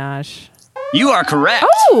Nicki Minaj. You are correct.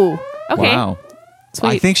 Oh, okay. Wow. Sweet.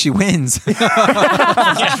 I think she wins.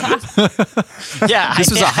 Yeah, This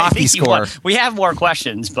was a hockey think you score. won. We have more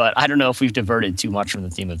questions, but I don't know if we've diverted too much from the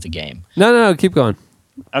theme of the game. No, keep going.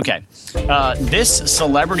 Okay. This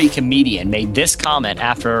celebrity comedian made this comment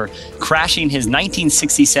after crashing his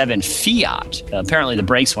 1967 Fiat. Apparently the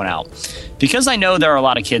brakes went out. Because I know there are a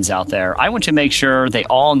lot of kids out there, I want to make sure they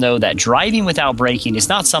all know that driving without braking is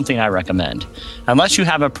not something I recommend. Unless you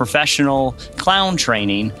have a professional clown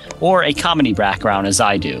training or a comedy background as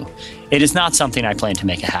I do. It is not something I plan to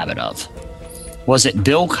make a habit of. Was it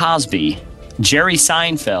Bill Cosby, Jerry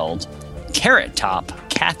Seinfeld, Carrot Top,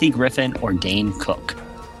 Kathy Griffin, or Dane Cook?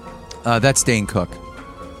 That's Dane Cook.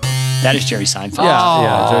 That is Jerry Seinfeld.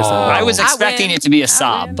 Yeah, Jerry Seinfeld. I was expecting it to be a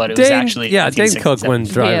sob, but it was actually Dane Cook 1967.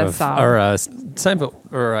 wouldn't drive a Sob. or Seinfeld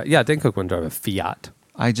or Dane Cook wouldn't drive a Fiat.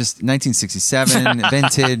 1967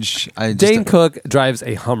 vintage. Dane Cook drives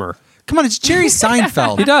a Hummer. Come on, it's Jerry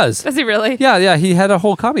Seinfeld. He does. Does he really? Yeah. He had a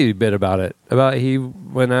whole comedy bit about it. About he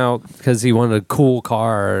went out because he wanted a cool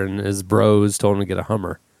car, and his bros told him to get a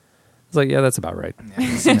Hummer. It's like, yeah, that's about right.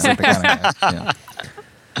 Seems like the kind of guy. Yeah.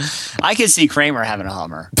 I could see Kramer having a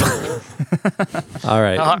Hummer. All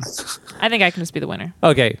right. I think I can just be the winner.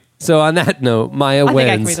 Okay. So on that note, Maya I think I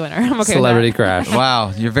can wins be the winner. I'm okay Celebrity with that. Crash.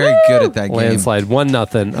 Wow, you're very good at that game. Landslide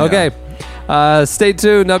 1-0. Okay. Stay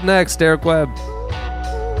tuned. Up next, Derek Webb.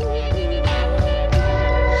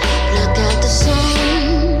 Block out the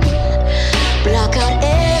sun, block out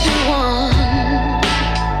everyone,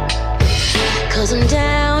 'cause I'm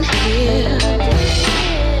down here.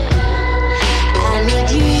 I need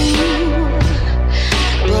you,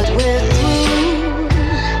 but we're through,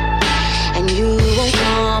 and you won't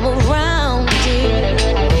come around, dear.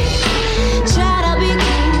 Try to be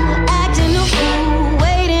cool, acting a fool,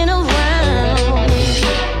 waiting around.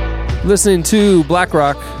 Listening to Black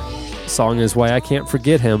Rock. Song is Why I Can't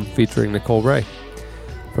Forget Him, featuring Nicole Ray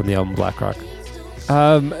from the album Black Rock.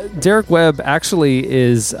 Derek Webb actually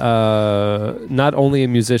is not only a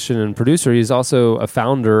musician and producer, he's also a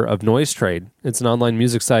founder of Noise Trade. It's an online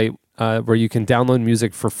music site where you can download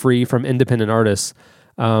music for free from independent artists.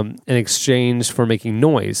 in exchange for making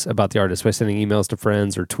noise about the artist by sending emails to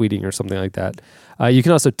friends or tweeting or something like that. You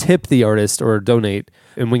can also tip the artist or donate,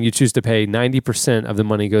 and when you choose to pay, 90% of the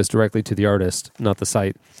money goes directly to the artist, not the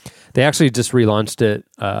site. They actually just relaunched it,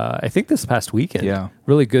 I think this past weekend. Yeah.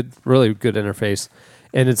 Really good interface.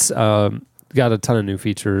 And it's got a ton of new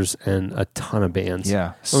features and a ton of bands.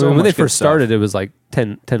 Yeah. When much they good first stuff. started, it was like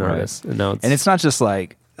 10 artists. And now And it's not just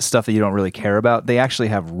like stuff that you don't really care about. They actually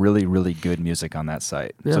have really, really good music on that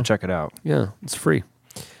site. Yeah. So check it out. Yeah, it's free.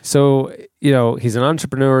 So, he's an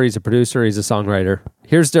entrepreneur, he's a producer, he's a songwriter.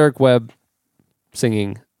 Here's Derek Webb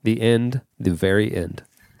singing The End, the Very End.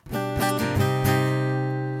 Well,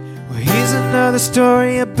 here's another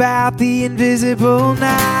story about the invisible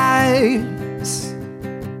nights.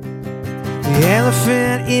 The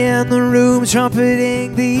elephant in the room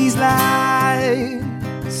trumpeting these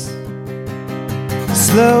lights.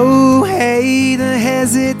 Slow hate the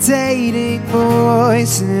hesitating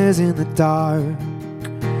voices in the dark.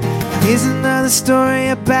 Here's another story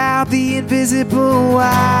about the invisible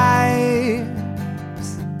wives.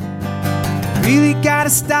 Really gotta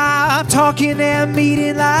stop talking and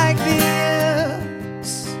meeting like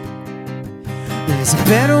this. There's a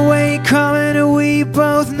better way coming and we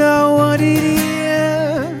both know what it is.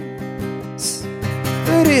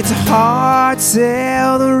 But it's a hard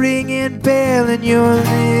sell, the ringing bell and you're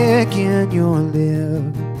licking your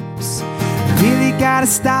lips. Really gotta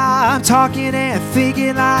stop talking and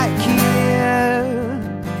thinking like kids.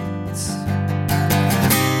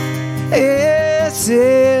 This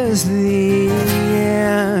is the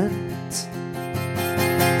end.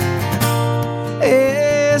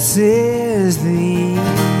 This is the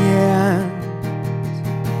end.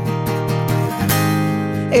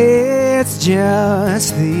 It's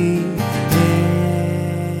just the end.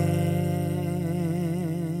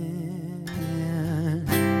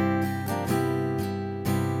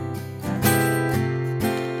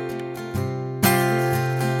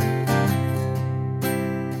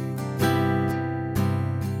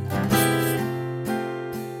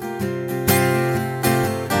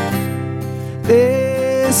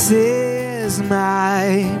 This is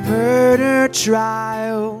my murder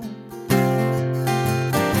trial.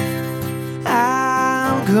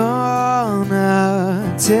 I'm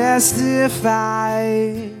gonna testify.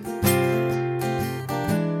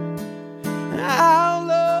 I'll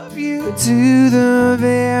love you to the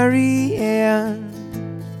very end.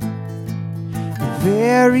 The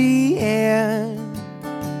very end.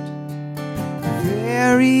 The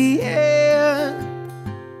very end.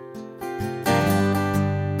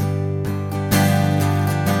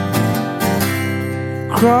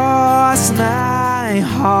 Cross my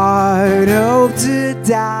heart, hope to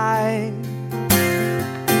die.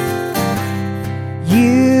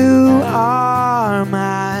 You are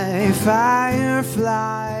my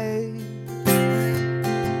firefly.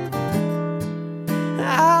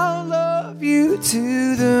 I'll love you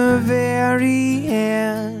to the very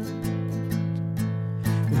end.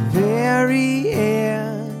 The very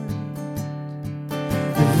end.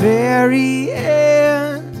 The very end.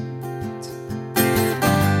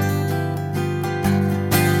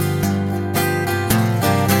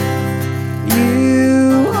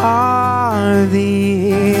 You are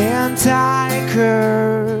the anti-curse,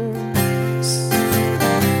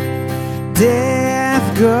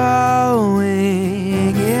 death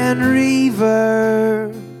going in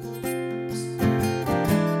reverse.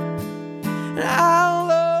 I'll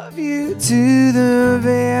love you to the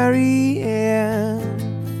very end,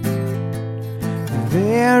 the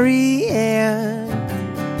very end,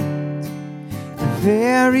 the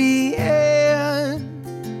very end.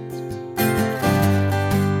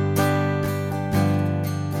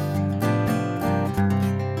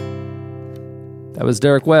 That was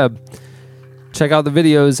Derek Webb. Check out the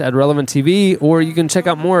videos at Relevant TV, or you can check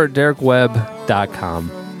out more at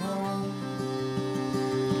derekwebb.com.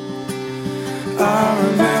 I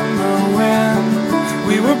remember when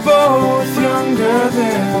we were both younger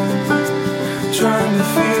then, trying to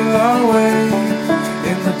feel our way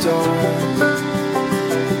in the dark.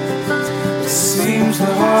 It seems the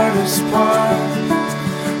hardest part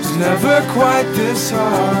was never quite this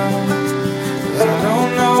hard. But I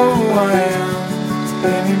don't know who I am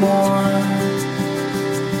anymore.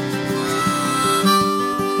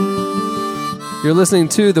 You're listening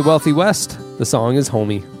to The Wealthy West. The song is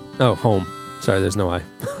Homie. Oh, Home. Sorry, there's no I.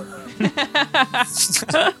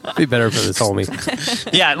 Be better for this Homie.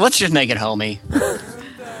 Yeah, let's just make it homie.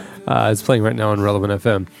 It's playing right now on Relevant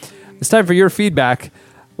FM. It's time for your feedback.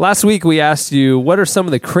 Last week we asked you, what are some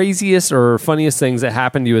of the craziest or funniest things that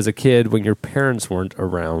happened to you as a kid when your parents weren't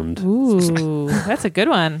around? Ooh, that's a good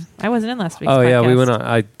one. I wasn't in last week's Oh, yeah, we podcast. went on.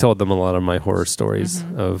 I told them a lot of my horror stories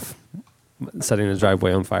of setting the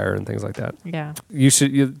driveway on fire and things like that. Yeah.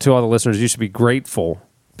 To all the listeners, you should be grateful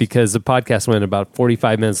because the podcast went about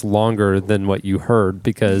 45 minutes longer than what you heard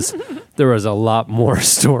because there was a lot more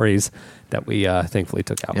stories that we thankfully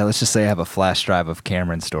took out. Yeah, let's just say I have a flash drive of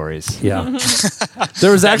Cameron stories. Yeah.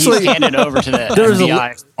 There was actually He's handed over to the There was a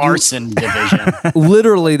FBI arson division.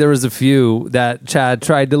 literally there was a few that Chad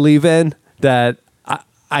tried to leave in that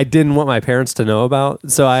I didn't want my parents to know about.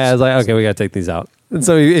 So I was like, okay, we got to take these out. And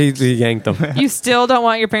so he yanked them. You still don't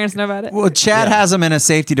want your parents to know about it? Well, Chad has them in a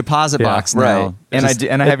safety deposit Yeah. box Right. now.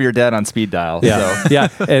 And I have your dad on speed dial. Yeah. So. Yeah.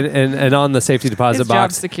 And on the safety deposit It's job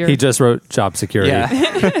box, secure. he just wrote job security. Yeah.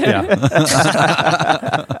 Yeah.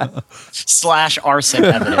 / arson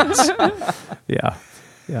evidence. Yeah.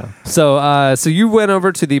 Yeah. So you went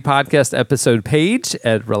over to the podcast episode page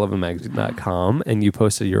at relevantmagazine.com and you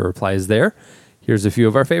posted your replies there. Here's a few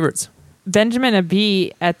of our favorites. Benjamin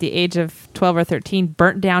Abee, at the age of 12 or 13,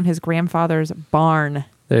 burnt down his grandfather's barn.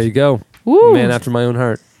 There you go. Woo. Man after my own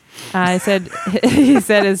heart. He said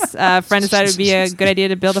his friend decided it would be a good idea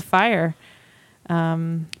to build a fire.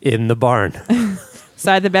 In the barn.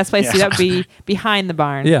 So the best place to do that would be behind the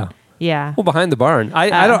barn. Yeah. Yeah. Well, behind the barn.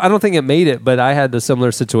 I don't think it made it, but I had a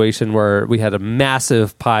similar situation where we had a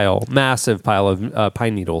massive pile of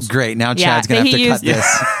pine needles. Great. Now Yeah, Chad's going to have to cut he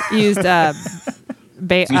this. Used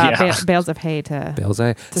bales of hay to. Bales of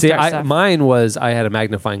hay. To See, start stuff. mine was I had a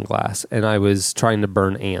magnifying glass and I was trying to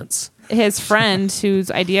burn ants. His friend, whose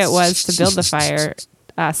idea it was to build the fire,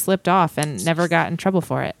 slipped off and never got in trouble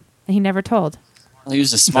for it. And he never told. He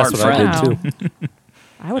was a smart That's what friend. I did too.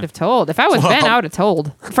 I would have told. If I was Ben, I would have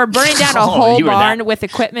told. For burning down a Oh, whole you were barn that- with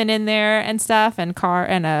equipment in there and stuff and car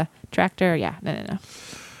and a tractor. Yeah, no.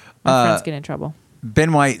 My friends get in trouble.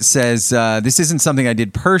 Ben White says, this isn't something I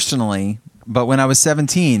did personally, but when I was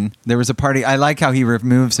 17, there was a party. I like how he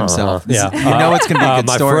removes himself. This is- you know it's going to be a good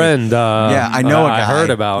my story. friend. Yeah, I know a guy. I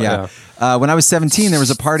heard about. Yeah. When I was 17, there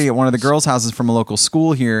was a party at one of the girls' houses from a local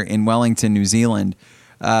school here in Wellington, New Zealand.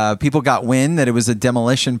 People got wind that it was a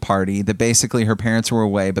demolition party, that basically her parents were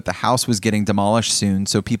away, but the house was getting demolished soon,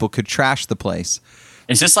 so people could trash the place.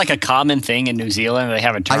 Is this like a common thing in New Zealand? They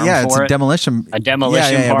have a term Yeah, for it's a it? demolition. A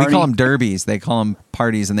demolition Yeah. party? We call them derbies. They call them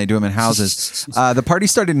parties, and they do them in houses. The party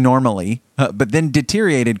started normally, but then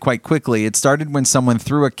deteriorated quite quickly. It started when someone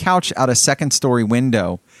threw a couch out a second-story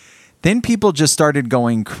window. Then people just started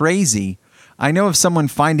going crazy. I know of someone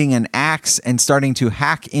finding an axe and starting to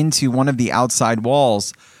hack into one of the outside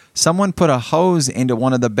walls. Someone put a hose into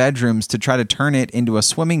one of the bedrooms to try to turn it into a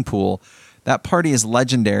swimming pool. That party is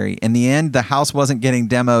legendary. In the end, the house wasn't getting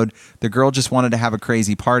demoed. The girl just wanted to have a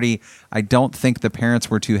crazy party. I don't think the parents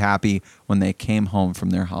were too happy when they came home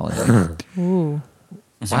from their holiday. Ooh.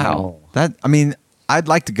 Wow. I'd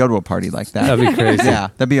like to go to a party like that. That'd be crazy. Yeah,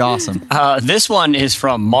 that'd be awesome. This one is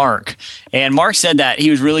from Mark. And Mark said that he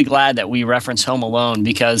was really glad that we referenced Home Alone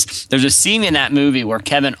because there's a scene in that movie where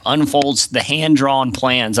Kevin unfolds the hand-drawn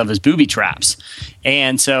plans of his booby traps.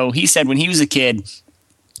 And so he said when he was a kid,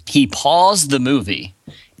 he paused the movie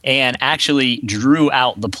and actually drew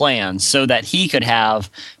out the plans so that he could have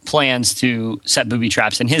plans to set booby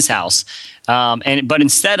traps in his house. But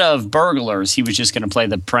instead of burglars, he was just going to play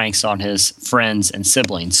the pranks on his friends and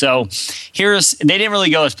siblings. So they didn't really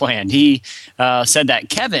go as planned. He said that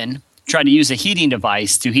Kevin tried to use a heating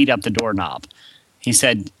device to heat up the doorknob. He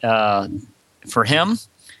said for him,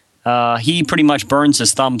 he pretty much burns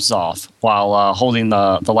his thumbs off while holding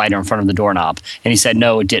the lighter in front of the doorknob. And he said,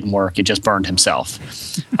 no, it didn't work. It just burned himself.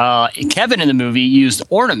 Kevin in the movie used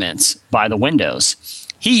ornaments by the windows.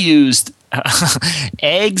 He used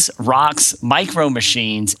eggs, rocks, micro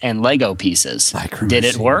machines, and Lego pieces. Did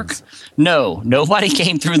it work? No, nobody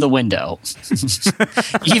came through the window.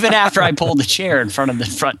 Even after I pulled the chair in front of the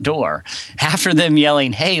front door, after them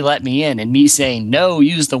yelling, hey, let me in, and me saying, no,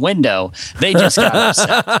 use the window, they just got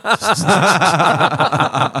upset.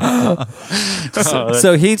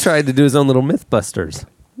 So he tried to do his own little Mythbusters.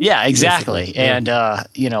 Yeah, exactly. Basically, yeah.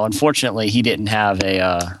 And, unfortunately, he didn't have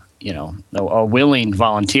a willing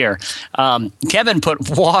volunteer. Kevin put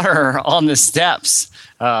water on the steps,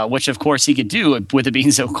 which of course he could do with it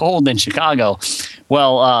being so cold in Chicago.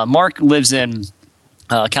 Well, Mark lives in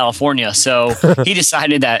California, so he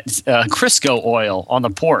decided that Crisco oil on the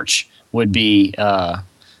porch would be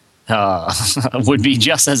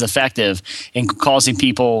just as effective in causing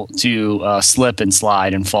people to slip and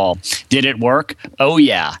slide and fall. Did it work? Oh,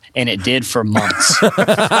 yeah. And it did for months.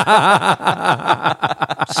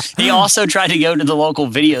 He also tried to go to the local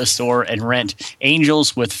video store and rent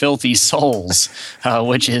Angels with Filthy Souls,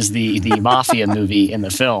 which is the mafia movie in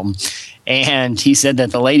the film. And he said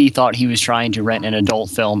that the lady thought he was trying to rent an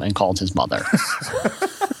adult film and called his mother.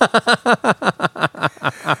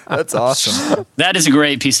 That's awesome. That is a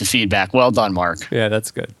great piece of feedback. Well done, Mark. Yeah,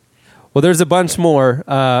 that's good. Well, there's a bunch more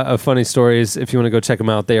of funny stories. If you want to go check them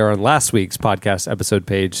out, they are on last week's podcast episode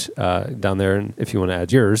page down there. And if you want to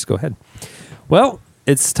add yours, go ahead. Well,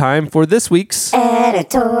 it's time for this week's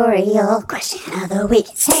Editorial question of the week.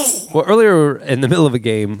 Hey. Well, earlier in the middle of a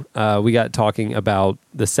game, we got talking about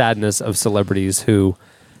the sadness of celebrities who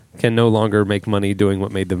can no longer make money doing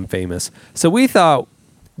what made them famous. So we thought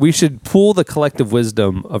we should pool the collective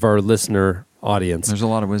wisdom of our listener audience. There's a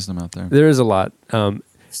lot of wisdom out there. There is a lot.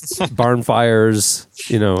 Barn fires,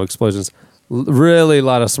 explosions. Really a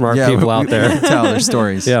lot of smart people out there. We can tell their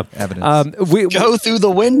stories. Yeah. Evidence. We Go through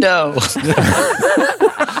the window.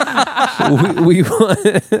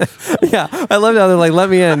 yeah, I love how they're like, let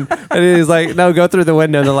me in. And he's like, no, go through the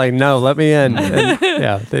window. And they're like, no, let me in. And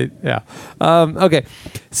okay.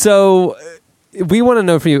 So we want to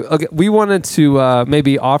know from you. Okay, we wanted to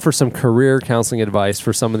maybe offer some career counseling advice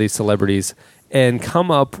for some of these celebrities and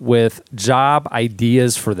come up with job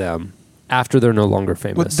ideas for them after they're no longer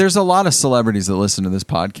famous. Well, there's a lot of celebrities that listen to this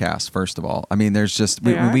podcast, first of all. I mean, there's just,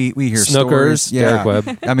 we hear Snookers, stories. Yeah. Derek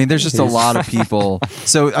Webb. I mean, there's just a lot of people.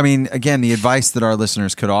 So, I mean, again, the advice that our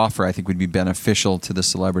listeners could offer, I think, would be beneficial to the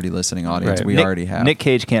celebrity listening audience. Right. We already have. Nick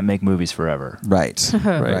Cage can't make movies forever. Right.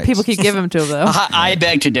 Right. People keep giving them to him, though. I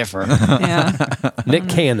beg to differ. Yeah. Nick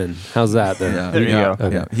Cannon. How's that then? Yeah. There you go.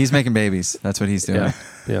 Okay. Yeah. He's making babies. That's what he's doing.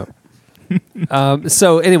 Yeah.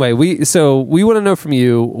 So anyway, we want to know from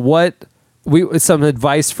you some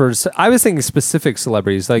advice for. I was thinking specific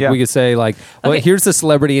celebrities. Like we could say like, well, Okay. here's the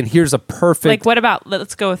celebrity and here's a perfect. Like, what about,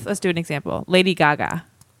 let's do an example. Lady Gaga.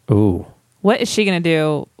 Ooh. What is she going to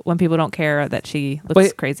do when people don't care that she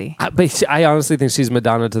looks crazy? I honestly think she's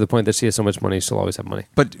Madonna to the point that she has so much money, she'll always have money.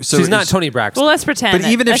 But so she's not is- Tony Braxton. Well, let's pretend. But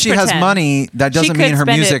even if let's she has pretend. money, that She doesn't could mean her spend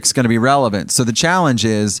it- music's going to be relevant. So the challenge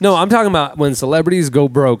is, no, I'm talking about when celebrities go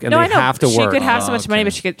broke and No, I they know. have to She work. could have so much money,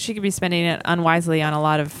 okay. but she could be spending it unwisely on a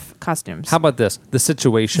lot of costumes. How about this? The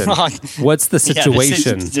situation. What's the Yeah,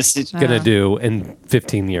 situation this going to do in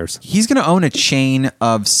 15 years? he's going to own a chain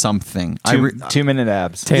of something. 2-minute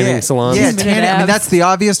abs. Tanning salons? Yeah, Minute tanning. I mean, abs. that's the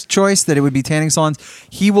obvious choice that it would be tanning salons.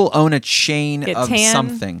 He will own a chain Get of tan.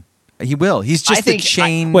 something. He will. He's just I the think-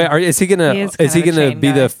 chain. Wait, is he gonna He is is he kind of a gonna chain be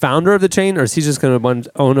guy. the founder of the chain, or is he just gonna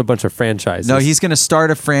own a bunch of franchises? No, he's going to start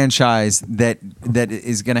a franchise that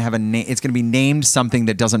is going to have a name. It's going to be named something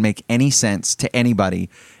that doesn't make any sense to anybody.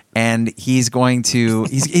 And he's going to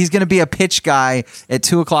he's going to be a pitch guy at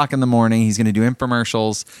 2:00 in the morning. He's going to do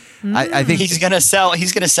infomercials. I think He's gonna sell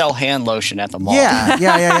hand lotion at the mall.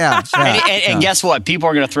 yeah. And guess what? People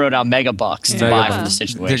are gonna throw down mega bucks to Mega buy bucks. from the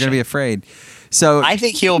situation. They're going to be afraid. So I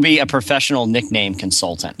think he'll be a professional nickname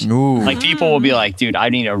consultant. Ooh. Like people will be like, dude, I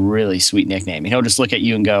need a really sweet nickname. And he'll just look at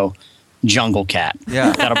you and go, Jungle Cat.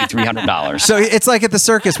 Yeah. That'll be $300. So it's like at the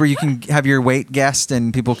circus where you can have your weight guessed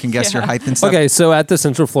and people can guess your height and stuff. Okay, so at the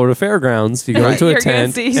Central Florida Fairgrounds, you go Right. into a You're gonna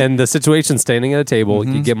tent, see- and the situation's standing at a table.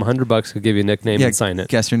 You give him $100, he'll give you a nickname Yeah, and sign it.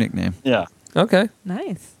 guess your nickname. Yeah. Okay,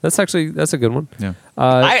 Nice. that's a good one. Yeah.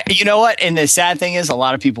 You know what? And the sad thing is, a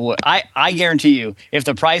lot of people would. I guarantee you, if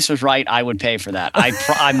the price was right, I would pay for that.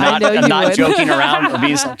 I'm not. know I'm you not would. joking around or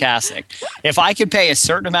being sarcastic. If I could pay a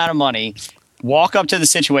certain amount of money, walk up to the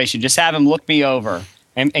situation, just have him look me over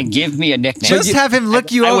and give me a nickname. Just have him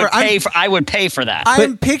look you over. I would pay for that.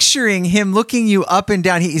 I'm picturing him looking you up and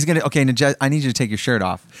down. He's going to, okay, Najat, I need you to take your shirt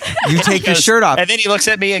off. You take your shirt off. And then he looks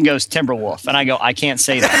at me and goes, Timberwolf. And I go, I can't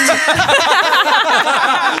say that.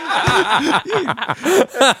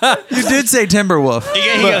 You did say Timberwolf.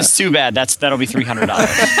 He goes, too bad. That'll be $300.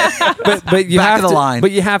 But you Back have of the to, line.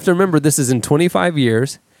 But you have to remember, this is in 25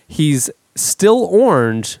 years. He's still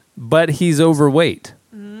orange, but he's overweight.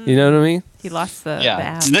 You know what I mean? He lost the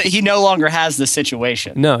Yeah. ab. He no longer has the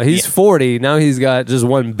situation. No, he's 40 now. He's got just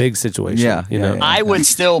one big situation. Yeah, you yeah, know. yeah. I would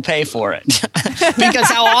still pay for it. Because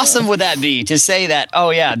how awesome would that be to say that, oh,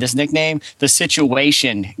 yeah, this nickname, the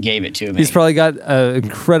situation gave it to me. He's probably got an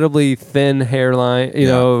incredibly thin hairline, Yeah.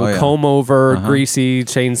 Oh, yeah. comb over, greasy,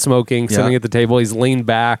 chain smoking, sitting Yeah. at the table. He's leaned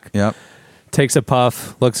back, Yep. takes a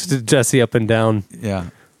puff, looks to Jesse up and down. Yeah.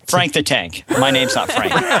 Frank the Tank. My name's not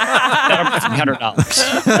Frank. That'll be $300.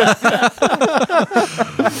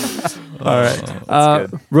 All right.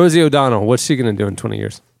 Rosie O'Donnell, what's she going to do in 20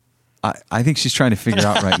 years? I think she's trying to figure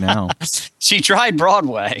out right now. She tried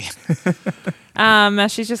Broadway.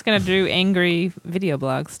 She's just gonna do angry video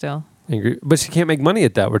blogs still. Angry, but she can't make money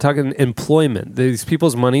at that. We're talking employment. These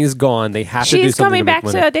people's money is gone. They have to do She's something coming to make back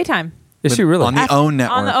money. to daytime. Is she really? On the OWN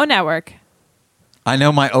network. On the O Network. I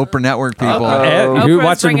know my Oprah Network people. You Oprah's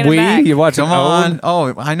watching bringing it back. We? You watching Come on. OWN?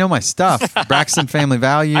 Oh, I know my stuff. Braxton Family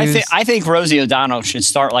Values. I think Rosie O'Donnell should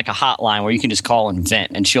start like a hotline where you can just call and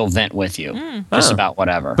vent, and she'll vent with you just about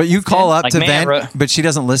whatever. But you call up Like, to man, vent, but she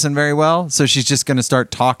doesn't listen very well, so she's just going to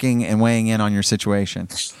start talking and weighing in on your situation.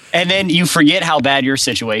 And then you forget how bad your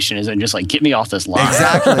situation is and just like, get me off this line.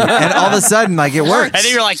 Exactly. And all of a sudden, like, it works. And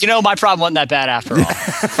then you're like, my problem wasn't that bad after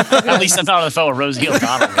all. At least I'm not on the phone with Rosie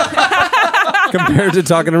O'Donnell. Compared to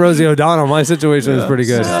talking to Rosie O'Donnell, my situation is pretty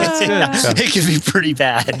good. It could be pretty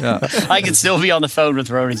bad. I could still be on the phone with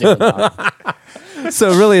Rosie O'Donnell.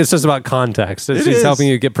 So really, it's just about context. She's is. helping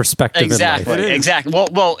you get perspective in life. Exactly.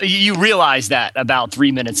 Well, you realize that about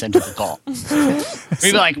 3 minutes into the call.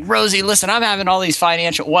 We'd be like, Rosie, listen, I'm having all these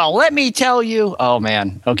financial. Well, let me tell you. Oh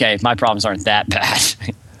man. Okay, my problems aren't that bad.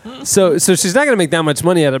 So she's not going to make that much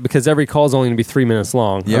money at it because every call is only going to be 3 minutes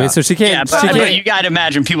long. Yeah. I mean, so she can't. Yeah, she but can't you got to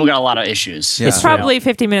imagine people got a lot of issues. Yeah. It's probably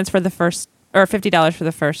 50 minutes for the first, or $50 for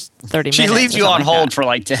the first 30 minutes. She leaves or you on something like hold that. for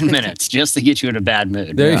like 10 minutes just to get you in a bad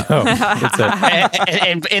mood. there you go. That's it.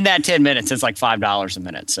 And in that 10 minutes, it's like $5 a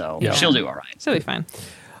minute. So Yeah. she'll do all right. She'll be fine.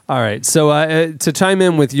 All right. So to chime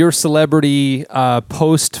in with your celebrity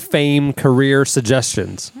post-fame career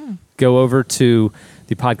suggestions, go over to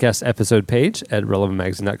the podcast episode page at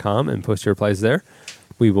relevantmagazine.com and post your replies there.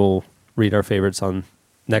 We will read our favorites on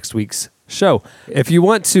next week's show. If you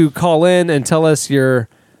want to call in and tell us your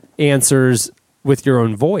answers with your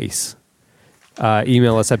own voice,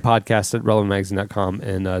 email us at podcast@relevantmagazine.com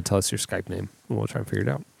and tell us your Skype name, and we'll try and figure it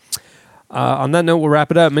out. On that note, we'll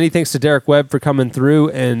wrap it up. Many thanks to Derek Webb for coming through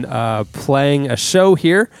and playing a show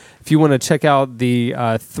here. If you want to check out the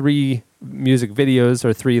 3 music videos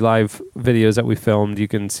or 3 live videos that we filmed, you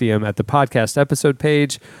can see them at the podcast episode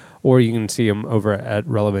page, or you can see them over at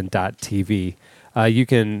relevant.tv. You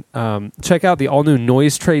can check out the all-new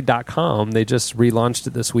noisetrade.com. They just relaunched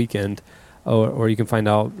it this weekend. Or you can find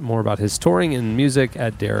out more about his touring and music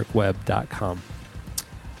at derekwebb.com.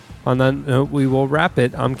 On that note, we will wrap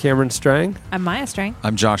it. I'm Cameron Strang. I'm Maya Strang.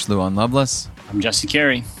 I'm Josh Luan Loveless. I'm Jesse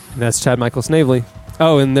Carey. And that's Chad Michael Snavely.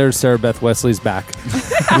 Oh, and there's Sarah Beth Wesley's back.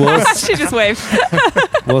 She just waved.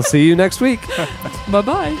 We'll see you next week.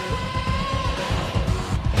 Bye-bye.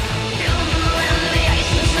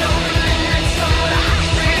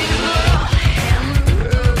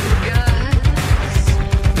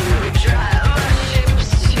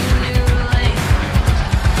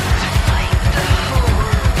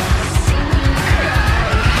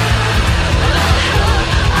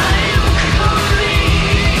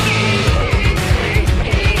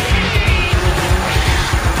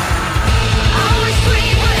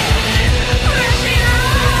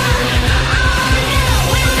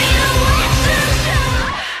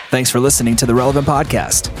 Thanks for listening to the Relevant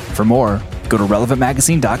Podcast. For more, go to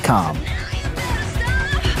relevantmagazine.com.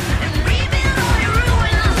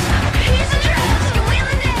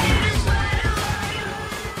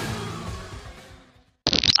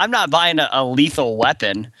 I'm not buying a lethal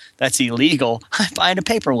weapon that's illegal. I'm buying a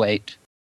paperweight.